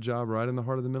 She gets a job right in the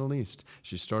heart of the Middle East.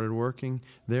 She started working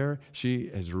there. She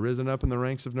has risen up in the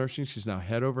ranks of nursing. She's now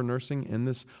head over nursing in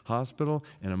this hospital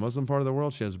in a Muslim part of the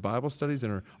world. She has Bible studies in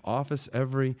her office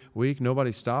every week.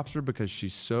 Nobody stops her because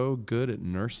she's so good at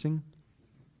nursing.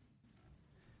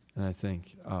 And I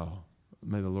think,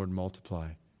 may the Lord multiply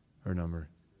her number.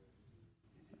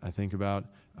 I think about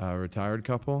a retired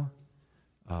couple.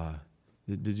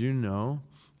 Did you know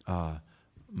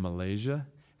Malaysia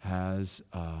has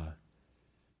a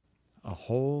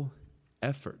whole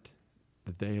effort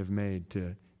that they have made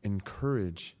to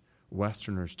encourage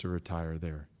Westerners to retire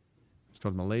there? It's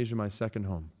called Malaysia, My Second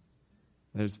Home.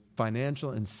 There's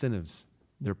financial incentives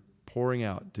they're pouring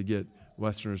out to get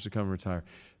Westerners to come retire.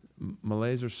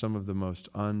 Malays are some of the most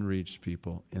unreached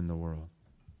people in the world.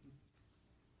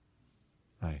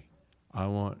 I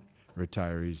want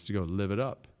retirees to go live it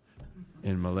up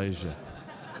in Malaysia.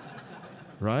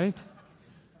 Right?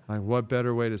 Like, what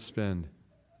better way to spend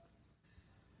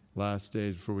last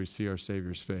days before we see our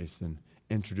Savior's face than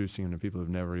introducing him to people who've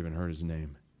never even heard his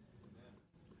name?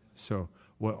 So,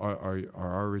 what are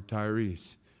our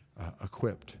retirees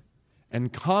equipped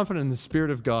and confident in the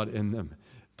Spirit of God in them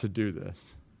to do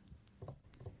this?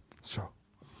 So,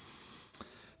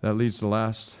 that leads to the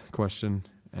last question,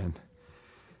 and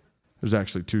there's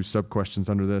actually 2 sub-questions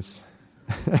under this.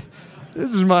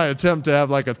 This is my attempt to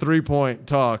have like a 3-point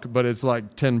talk, but it's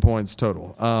like 10 points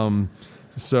total.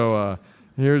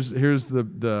 Here's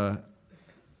the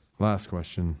last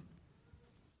question.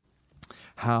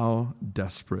 How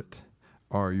desperate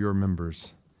are your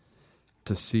members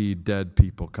to see dead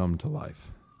people come to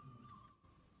life?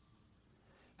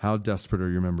 How desperate are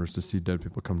your members to see dead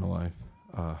people come to life?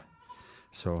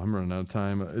 So I'm running out of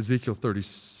time. Ezekiel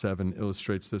 37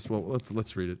 illustrates this. Well,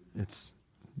 let's read it. It's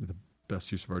the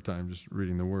best use of our time, just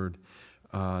reading the word.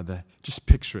 Just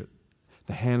picture it.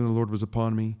 The hand of the Lord was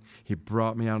upon me. He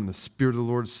brought me out, and the Spirit of the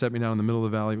Lord set me down in the middle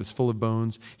of the valley. It was full of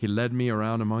bones. He led me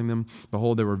around among them.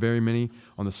 Behold, there were very many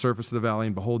on the surface of the valley,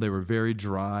 and behold, they were very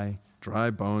dry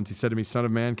bones. He said to me, Son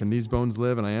of man, can these bones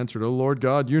live? And I answered, O Lord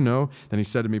God, you know. Then he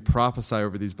said to me, prophesy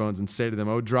over these bones and say to them,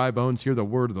 O dry bones, hear the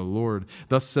word of the Lord.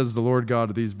 Thus says the Lord God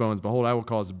of these bones, behold, I will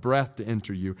cause breath to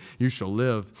enter you. You shall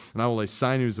live, and I will lay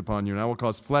sinews upon you, and I will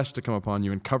cause flesh to come upon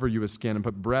you and cover you with skin and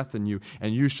put breath in you,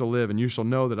 and you shall live, and you shall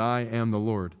know that I am the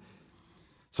Lord.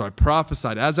 So I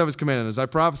prophesied, as I was commanded. As I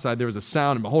prophesied, there was a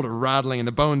sound, and behold, a rattling, and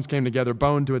the bones came together,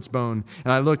 bone to its bone.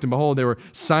 And I looked, and behold, there were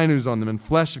sinews on them, and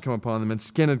flesh had come upon them, and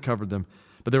skin had covered them.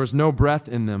 But there was no breath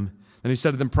in them. And he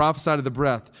said to them, prophesy to the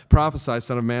breath. Prophesy,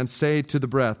 son of man, say to the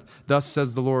breath, thus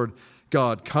says the Lord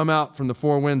God, come out from the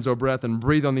 4 winds, O breath, and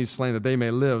breathe on these slain, that they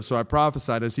may live. So I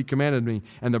prophesied as he commanded me,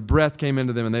 and the breath came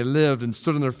into them, and they lived and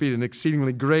stood on their feet, an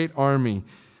exceedingly great army.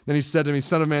 Then he said to me,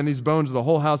 Son of man, these bones are the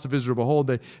whole house of Israel. Behold,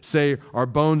 they say, our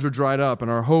bones are dried up,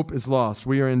 and our hope is lost.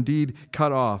 We are indeed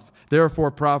cut off. Therefore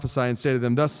prophesy and say to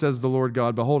them, thus says the Lord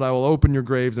God, behold, I will open your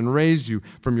graves and raise you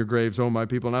from your graves, O my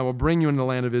people, and I will bring you into the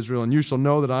land of Israel, and you shall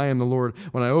know that I am the Lord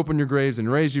when I open your graves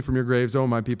and raise you from your graves, O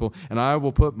my people, and I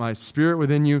will put my spirit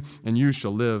within you, and you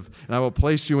shall live. And I will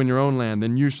place you in your own land.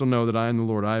 Then you shall know that I am the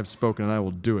Lord. I have spoken, and I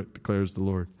will do it, declares the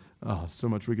Lord. Oh, so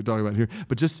much we could talk about here.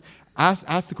 But just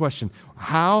ask the question,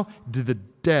 how did the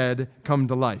dead come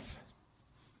to life?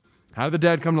 How did the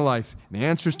dead come to life? And the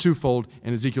answer is twofold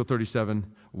in Ezekiel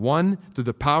 37. 1, through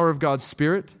the power of God's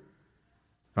Spirit.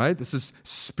 Right? This is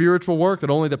spiritual work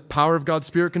that only the power of God's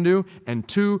Spirit can do. And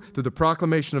 2, through the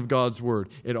proclamation of God's Word.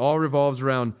 It all revolves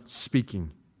around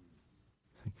speaking.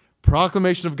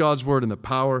 Proclamation of God's Word and the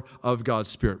power of God's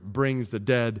Spirit brings the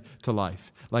dead to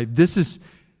life. Like this is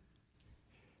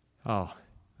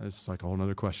like a whole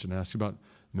other question to ask about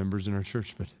members in our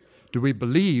church. But do we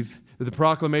believe that the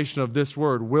proclamation of this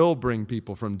word will bring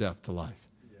people from death to life?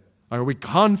 Are we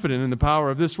confident in the power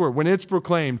of this word? When it's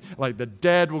proclaimed, like the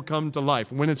dead will come to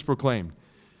life when it's proclaimed.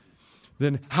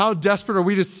 Then how desperate are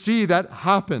we to see that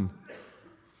happen?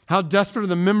 How desperate are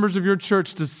the members of your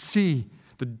church to see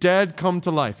the dead come to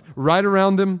life right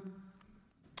around them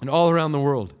and all around the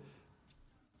world?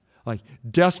 Like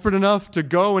desperate enough to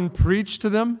go and preach to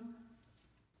them?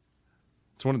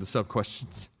 It's one of the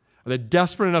sub-questions. Are they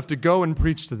desperate enough to go and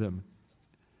preach to them?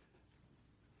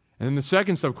 And then the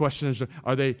second sub-question is,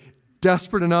 are they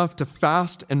desperate enough to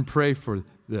fast and pray for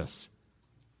this.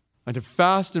 And to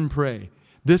fast and pray.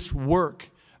 This work,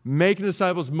 making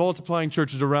disciples, multiplying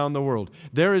churches around the world.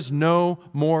 There is no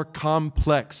more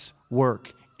complex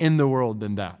work in the world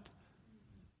than that.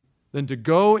 Than to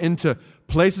go into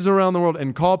places around the world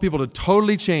and call people to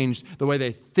totally change the way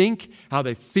they think, how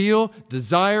they feel,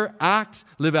 desire, act,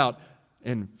 live out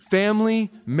in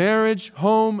family, marriage,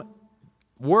 home,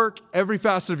 work, every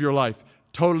facet of your life.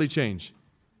 Totally change.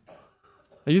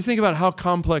 And you think about how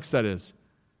complex that is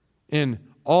in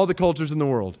all the cultures in the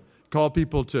world. Call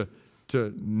people to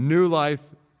new life,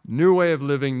 new way of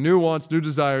living, new wants, new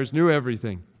desires, new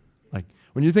everything. Like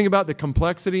when you think about the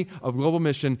complexity of global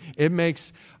mission, it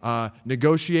makes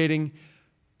negotiating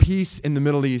peace in the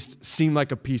Middle East seem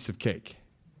like a piece of cake.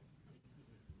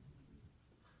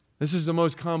 This is the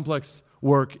most complex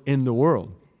work in the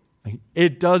world.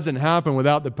 It doesn't happen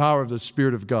without the power of the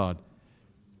Spirit of God.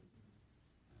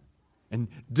 And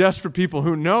desperate people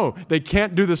who know they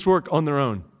can't do this work on their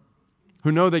own,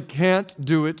 who know they can't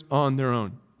do it on their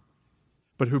own,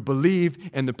 but who believe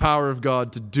in the power of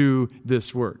God to do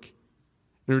this work.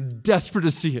 They're desperate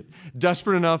to see it,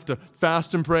 desperate enough to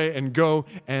fast and pray and go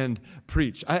and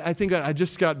preach. I think I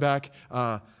just got back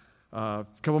a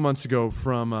couple months ago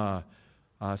from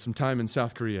some time in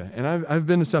South Korea. And I've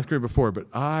been to South Korea before, but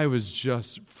I was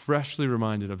just freshly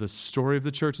reminded of the story of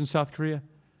the church in South Korea.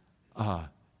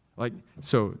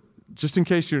 So just in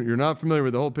case you're not familiar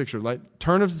with the whole picture, like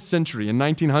turn of the century in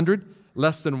 1900,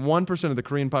 less than 1% of the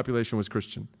Korean population was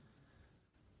Christian.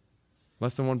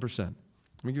 Less than 1%.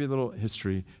 Let me give you a little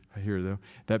history here, though.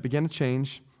 That began to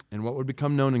change in what would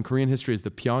become known in Korean history as the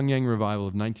Pyongyang Revival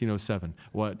of 1907,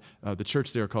 what the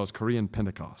church there calls Korean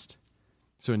Pentecost.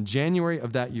 So in January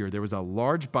of that year, there was a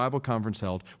large Bible conference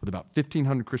held with about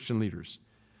 1,500 Christian leaders,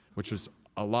 which was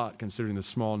a lot considering the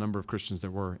small number of Christians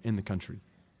there were in the country.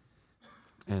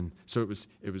 And so it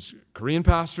was Korean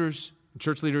pastors,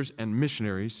 church leaders, and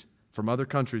missionaries from other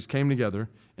countries came together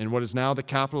in what is now the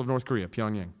capital of North Korea,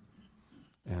 Pyongyang.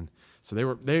 And so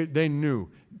they knew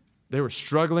they were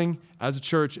struggling as a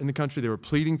church in the country. They were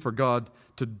pleading for God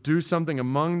to do something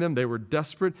among them. They were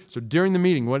desperate. So during the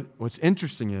meeting, what's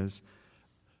interesting is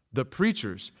the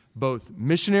preachers, both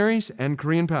missionaries and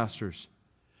Korean pastors,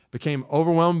 became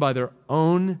overwhelmed by their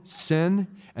own sin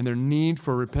and their need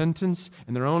for repentance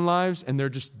in their own lives and their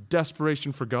just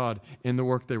desperation for God in the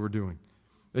work they were doing.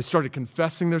 They started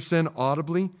confessing their sin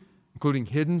audibly, including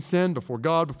hidden sin before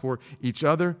God, before each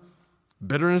other.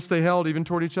 Bitterness they held even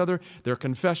toward each other. Their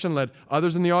confession led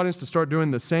others in the audience to start doing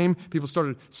the same. People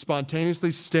started spontaneously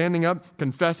standing up,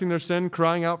 confessing their sin,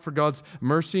 crying out for God's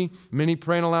mercy, many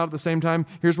praying aloud at the same time.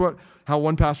 Here's how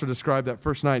one pastor described that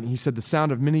first night. He said, the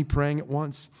sound of many praying at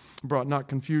once brought not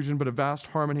confusion, but a vast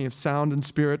harmony of sound and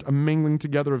spirit, a mingling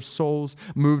together of souls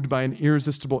moved by an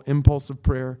irresistible impulse of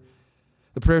prayer.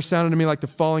 The prayer sounded to me like the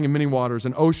falling of many waters,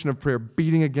 an ocean of prayer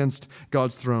beating against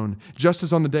God's throne. Just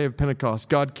as on the day of Pentecost,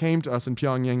 God came to us in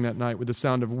Pyongyang that night with the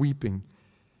sound of weeping.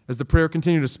 As the prayer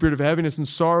continued, a spirit of heaviness and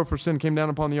sorrow for sin came down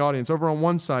upon the audience. Over on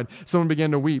one side, someone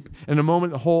began to weep. In a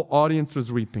moment, the whole audience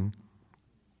was weeping.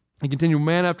 He continued,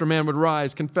 man after man would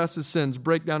rise, confess his sins,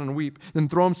 break down and weep, then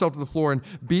throw himself to the floor and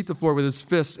beat the floor with his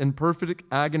fists in perfect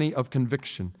agony of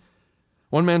conviction.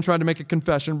 One man tried to make a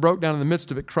confession, broke down in the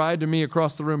midst of it, cried to me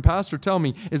across the room, Pastor, tell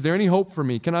me, is there any hope for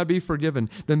me? Can I be forgiven?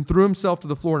 Then threw himself to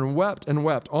the floor and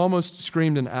wept, almost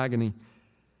screamed in agony.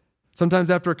 Sometimes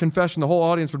after a confession, the whole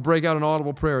audience would break out in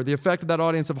audible prayer. The effect of that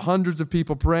audience of hundreds of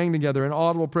people praying together in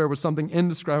audible prayer was something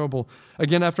indescribable.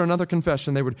 Again, after another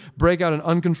confession, they would break out in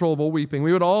uncontrollable weeping.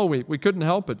 We would all weep. We couldn't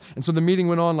help it. And so the meeting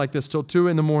went on like this till 2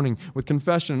 a.m. with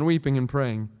confession and weeping and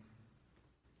praying.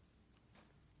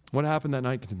 What happened that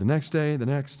night? The next day, the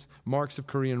next marks of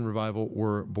Korean revival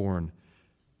were born.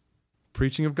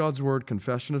 Preaching of God's word,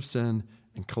 confession of sin,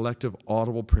 and collective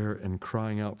audible prayer and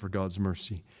crying out for God's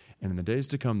mercy. And in the days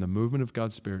to come, the movement of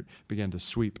God's Spirit began to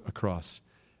sweep across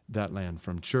that land,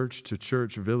 from church to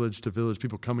church, village to village,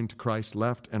 people coming to Christ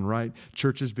left and right,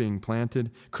 churches being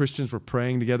planted. Christians were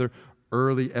praying together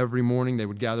early every morning. They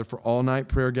would gather for all-night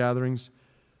prayer gatherings.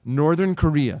 Northern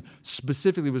Korea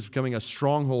specifically was becoming a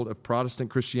stronghold of Protestant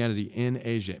Christianity in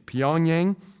Asia.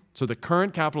 Pyongyang, so the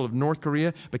current capital of North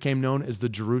Korea, became known as the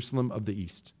Jerusalem of the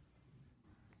East.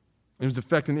 It was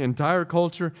affecting the entire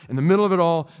culture. In the middle of it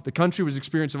all, the country was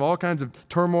experiencing all kinds of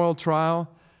turmoil,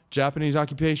 trial, Japanese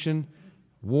occupation,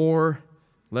 war,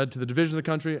 led to the division of the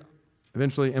country,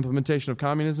 eventually implementation of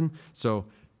communism. So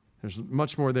there's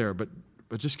much more there, but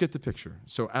just get the picture.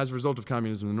 So as a result of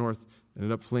communism, the North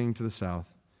ended up fleeing to the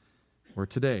South. Or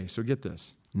today, so get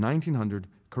this, 1900,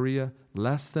 Korea,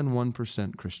 less than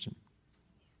 1% Christian.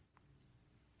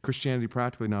 Christianity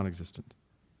practically non-existent.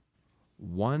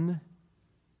 1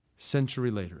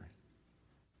 century later,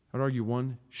 I'd argue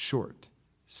 1 short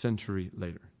century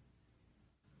later,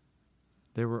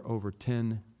 there were over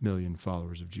 10 million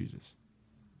followers of Jesus.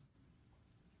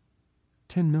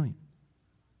 10 million.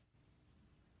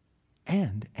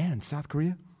 And South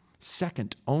Korea,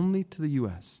 second only to the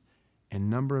U.S. in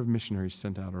number of missionaries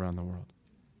sent out around the world,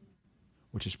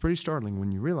 which is pretty startling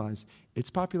when you realize its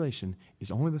population is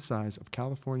only the size of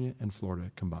California and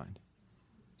Florida combined.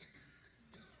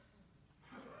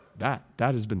 That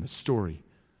has been the story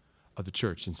of the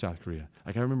church in South Korea.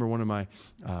 Like, I remember one of my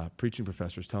preaching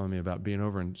professors telling me about being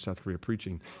over in South Korea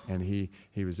preaching, and he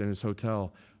was in his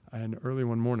hotel, and early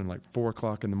one morning, like 4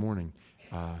 o'clock in the morning,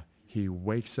 he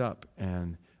wakes up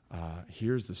and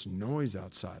hears this noise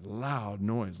outside, loud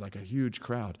noise, like a huge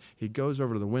crowd. He goes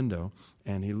over to the window,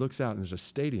 and he looks out, and there's a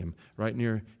stadium right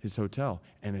near his hotel,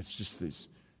 and it's just this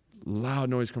loud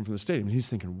noise coming from the stadium. And he's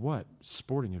thinking, what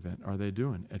sporting event are they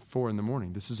doing at 4 in the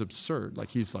morning? This is absurd.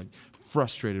 Like, he's like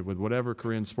frustrated with whatever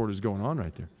Korean sport is going on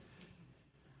right there.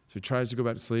 So he tries to go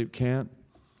back to sleep, can't.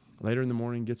 Later in the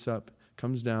morning, gets up,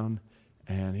 comes down,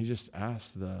 and he just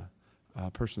asks the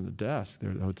person at the desk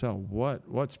there at the hotel,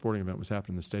 what sporting event was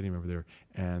happening in the stadium over there?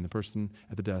 And the person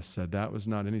at the desk said, that was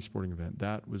not any sporting event.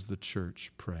 That was the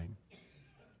church praying.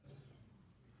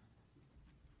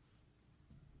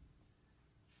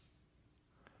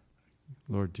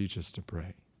 Lord, teach us to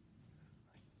pray.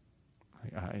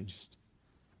 And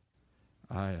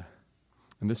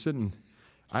this didn't,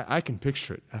 I can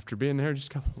picture it after being there just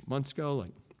a couple of months ago.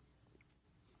 Like,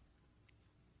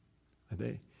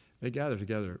 they gather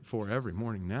together at 4 every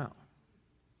morning now.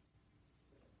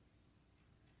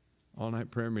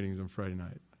 All-night prayer meetings on Friday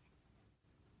night.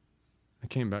 I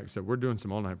came back and said, we're doing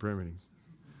some all-night prayer meetings.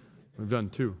 We've done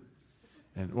 2.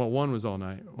 And, well, one was all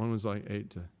night. One was like 8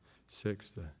 to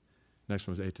 6. The next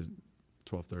one was 8 to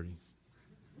 12:30.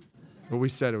 But we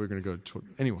said we were going to go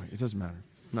anyway, it doesn't matter.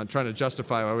 I'm not trying to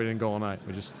justify why we didn't go all night.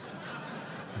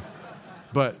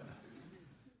 But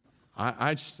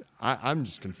I'm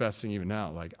just confessing even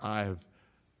now, like I've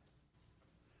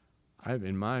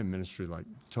in my ministry like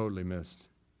totally missed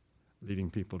leading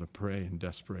people to pray in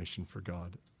desperation for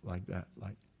God like that.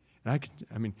 Like,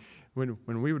 and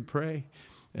when we would pray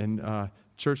and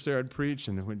church there I'd preach,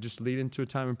 and then we'd just lead into a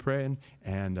time of praying,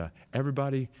 and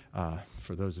everybody,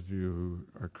 for those of you who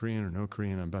are Korean or no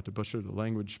Korean, I'm about to butcher the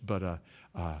language, but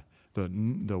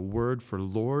the word for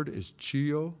Lord is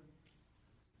Chio.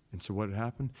 And so what had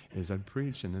happened is I'd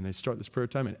preach, and then they'd start this prayer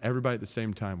time, and everybody at the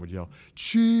same time would yell,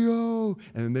 Chio!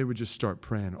 And then they would just start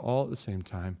praying all at the same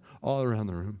time, all around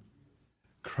the room,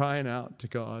 crying out to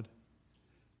God.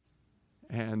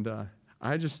 And I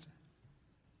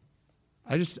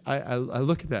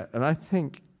look at that, and I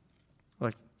think,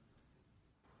 like,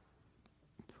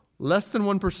 less than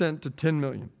 1% to 10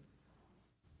 million.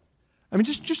 I mean,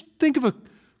 just think of a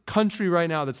country right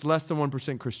now that's less than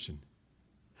 1% Christian.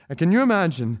 And can you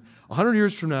imagine, 100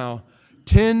 years from now,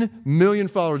 10 million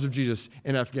followers of Jesus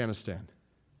in Afghanistan?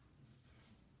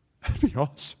 That'd be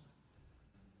awesome.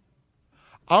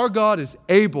 Our God is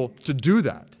able to do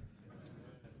that.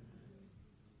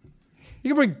 He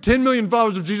can bring 10 million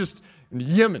followers of Jesus in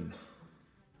Yemen,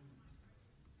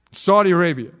 Saudi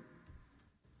Arabia.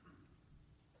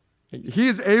 He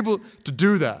is able to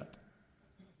do that.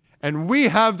 And we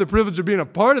have the privilege of being a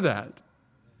part of that.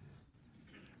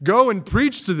 Go and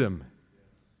preach to them.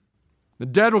 The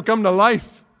dead will come to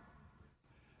life.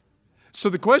 So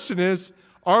the question is,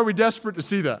 are we desperate to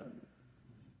see that?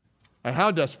 And how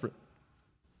desperate?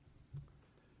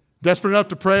 Desperate enough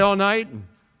to pray all night and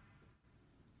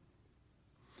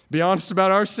be honest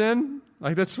about our sin?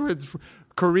 Like, that's where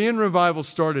Korean revival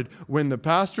started, when the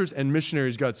pastors and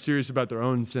missionaries got serious about their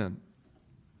own sin.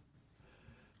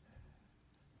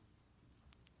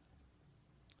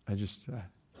 I guess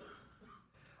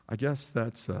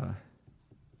that's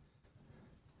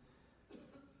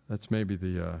maybe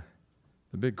the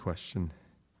big question.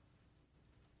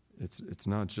 It's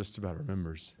not just about our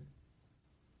members.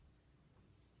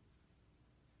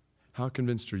 How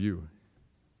convinced are you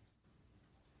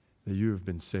that you have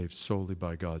been saved solely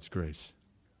by God's grace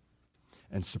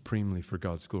and supremely for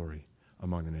God's glory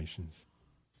among the nations?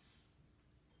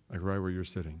 Like right where you're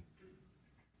sitting.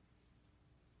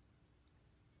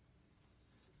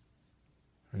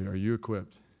 Are you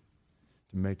equipped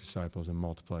to make disciples and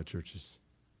multiply churches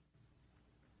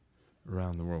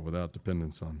around the world without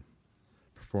dependence on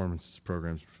performances,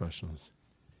 programs, professionals?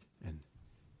 And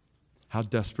how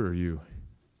desperate are you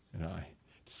and I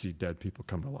to see dead people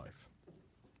come to life?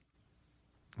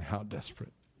 How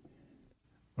desperate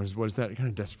What does that kind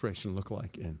of desperation look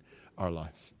like in our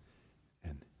lives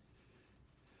and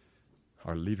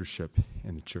our leadership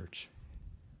in the church?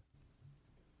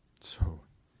 So,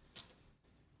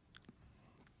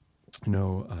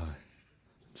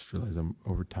 just realize I'm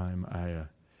over time. I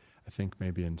think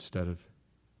maybe instead of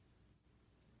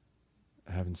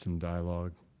having some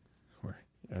dialogue where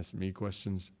you ask me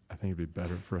questions, I think it'd be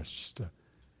better for us just to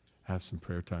have some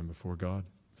prayer time before God.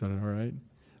 Is that all right?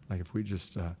 Like if we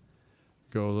just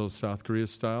go a little South Korea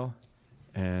style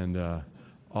and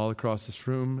all across this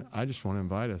room, I just want to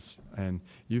invite us. And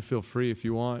you feel free if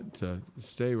you want to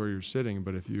stay where you're sitting,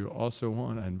 but if you also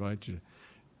want, I invite you to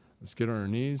let's get on our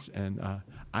knees. And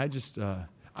I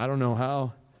don't know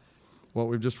how what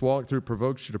we've just walked through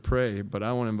provokes you to pray, but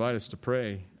I want to invite us to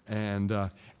pray.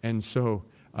 And so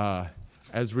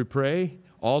as we pray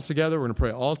all together, we're going to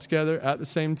pray all together at the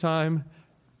same time,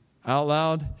 out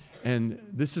loud. And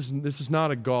this is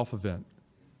not a golf event.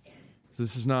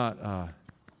 This is not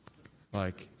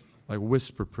like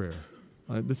whisper prayer.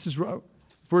 This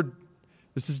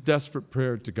is desperate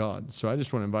prayer to God. So I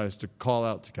just want to invite us to call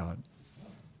out to God,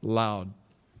 loud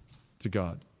to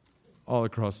God, all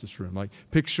across this room. Like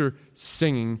picture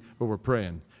singing, but we're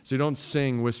praying. So you don't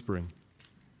sing whispering.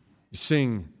 You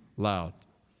sing loud.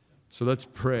 So let's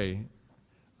pray.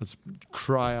 Let's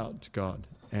cry out to God.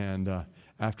 And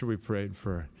after we prayed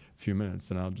for a few minutes,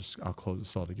 then I'll close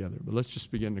this all together. But let's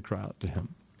just begin to cry out to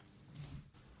Him.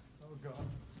 Oh God,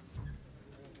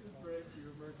 we pray for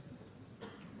your mercy.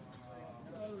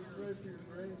 God, we pray for your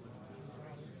grace.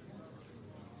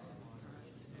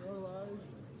 Our lives,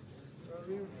 God,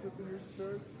 we worship in your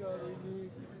church. God, we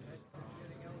need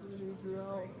your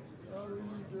help. God, we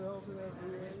need your help in every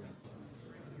way.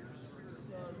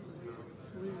 God,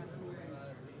 please,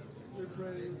 we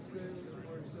pray you save us from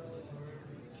ourselves.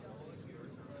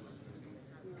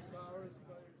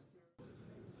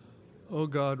 Oh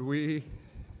God, we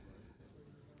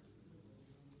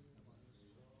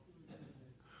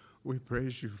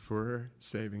praise you for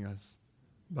saving us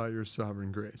by your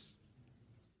sovereign grace.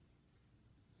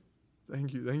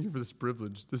 Thank you for this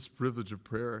privilege of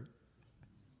prayer.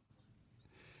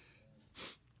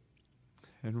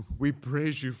 And we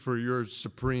praise you for your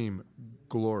supreme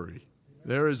glory.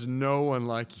 There is no one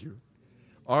like you.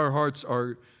 Our hearts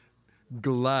are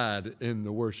glad in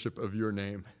the worship of your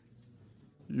name.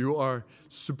 You are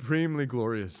supremely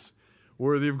glorious,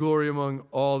 worthy of glory among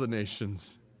all the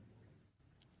nations.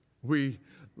 We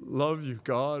love you,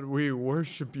 God. We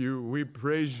worship you. We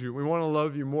praise you. We want to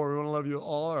love you more. We want to love you with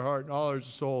all our heart, all our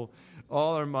soul,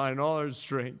 all our mind, all our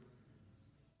strength.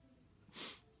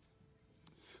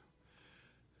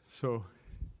 So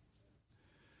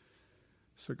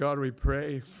God, we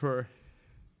pray for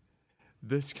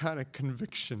this kind of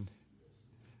conviction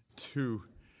to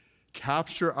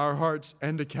capture our hearts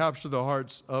and to capture the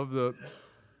hearts of the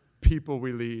people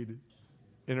we lead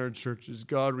in our churches.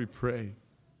 God, we pray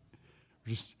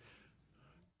just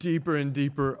deeper and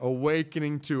deeper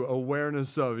awakening to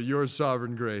awareness of your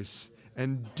sovereign grace,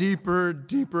 and deeper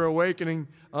awakening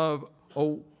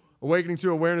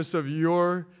to awareness of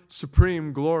your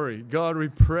supreme glory. God, we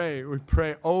pray,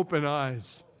 open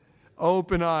eyes.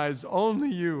 Open eyes. Only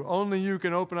you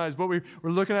can open eyes. What we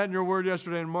were looking at in your word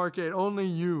yesterday in Mark 8, only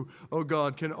you, oh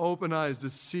God, can open eyes to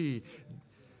see,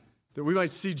 that we might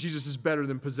see Jesus is better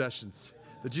than possessions,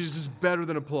 that Jesus is better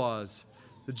than applause,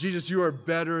 that Jesus, you are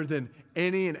better than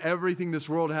any and everything this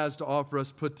world has to offer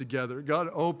us put together. God,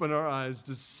 open our eyes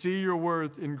to see your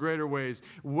worth in greater ways.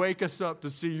 Wake us up to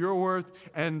see your worth,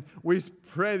 and we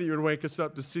pray that you would wake us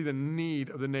up to see the need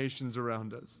of the nations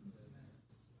around us.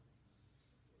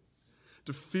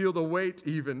 To feel the weight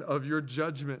even of your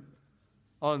judgment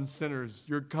on sinners,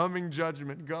 your coming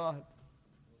judgment, God.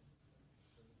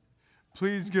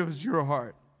 Please give us your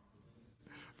heart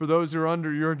for those who are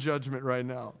under your judgment right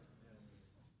now.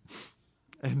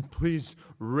 And please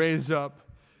raise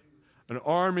up an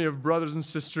army of brothers and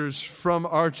sisters from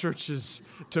our churches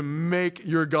to make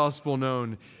your gospel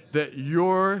known, that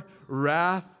your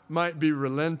wrath might be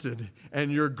relented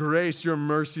and your grace, your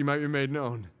mercy might be made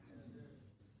known.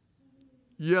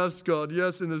 Yes, God,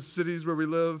 yes, in the cities where we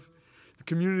live, the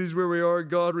communities where we are,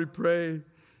 God, we pray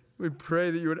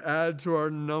that you would add to our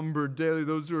number daily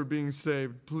those who are being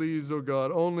saved. Please, oh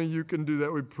God, only you can do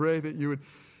that. We pray that you would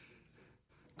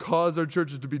cause our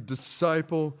churches to be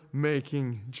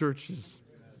disciple-making churches.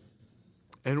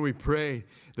 And we pray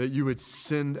that you would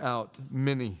send out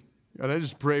many. And I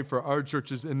just pray for our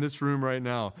churches in this room right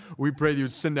now. We pray that you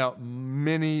would send out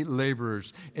many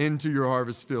laborers into your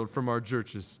harvest field from our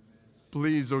churches.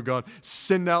 Please, oh God,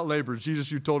 send out laborers.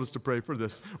 Jesus, you told us to pray for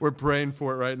this. We're praying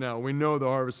for it right now. We know the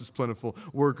harvest is plentiful.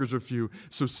 Workers are few.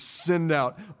 So send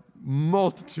out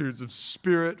multitudes of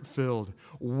Spirit-filled,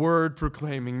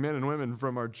 word-proclaiming men and women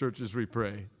from our churches, we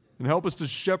pray. And help us to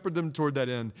shepherd them toward that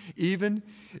end, even,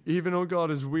 oh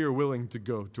God, as we are willing to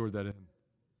go toward that end.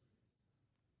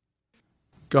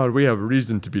 God, we have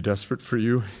reason to be desperate for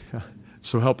you,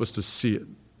 so help us to see it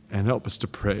and help us to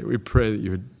pray. We pray that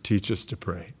you would teach us to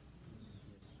pray.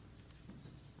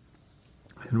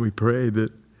 And we pray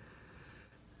that,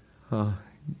 God,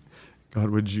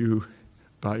 would you,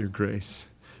 by your grace,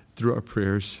 through our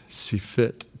prayers, see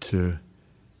fit to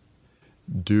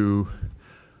do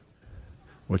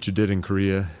what you did in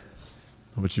Korea,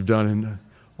 what you've done in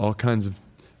all kinds of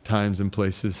times and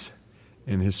places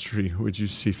in history. Would you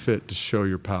see fit to show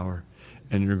your power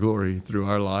and your glory through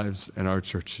our lives and our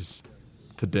churches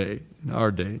today, in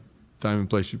our day, time and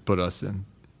place you've put us in.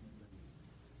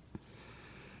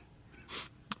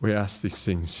 We ask these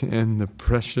things in the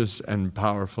precious and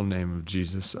powerful name of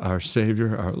Jesus, our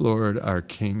Savior, our Lord, our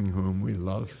King, whom we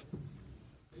love.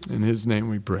 In his name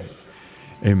we pray.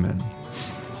 Amen.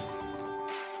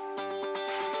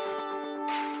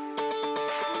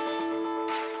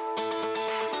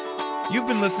 You've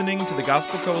been listening to the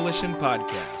Gospel Coalition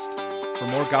podcast. For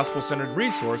more gospel-centered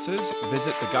resources,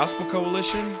 visit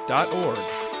thegospelcoalition.org.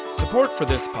 Support for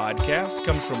this podcast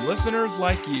comes from listeners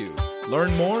like you.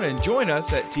 Learn more and join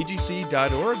us at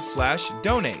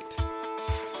tgc.org/donate.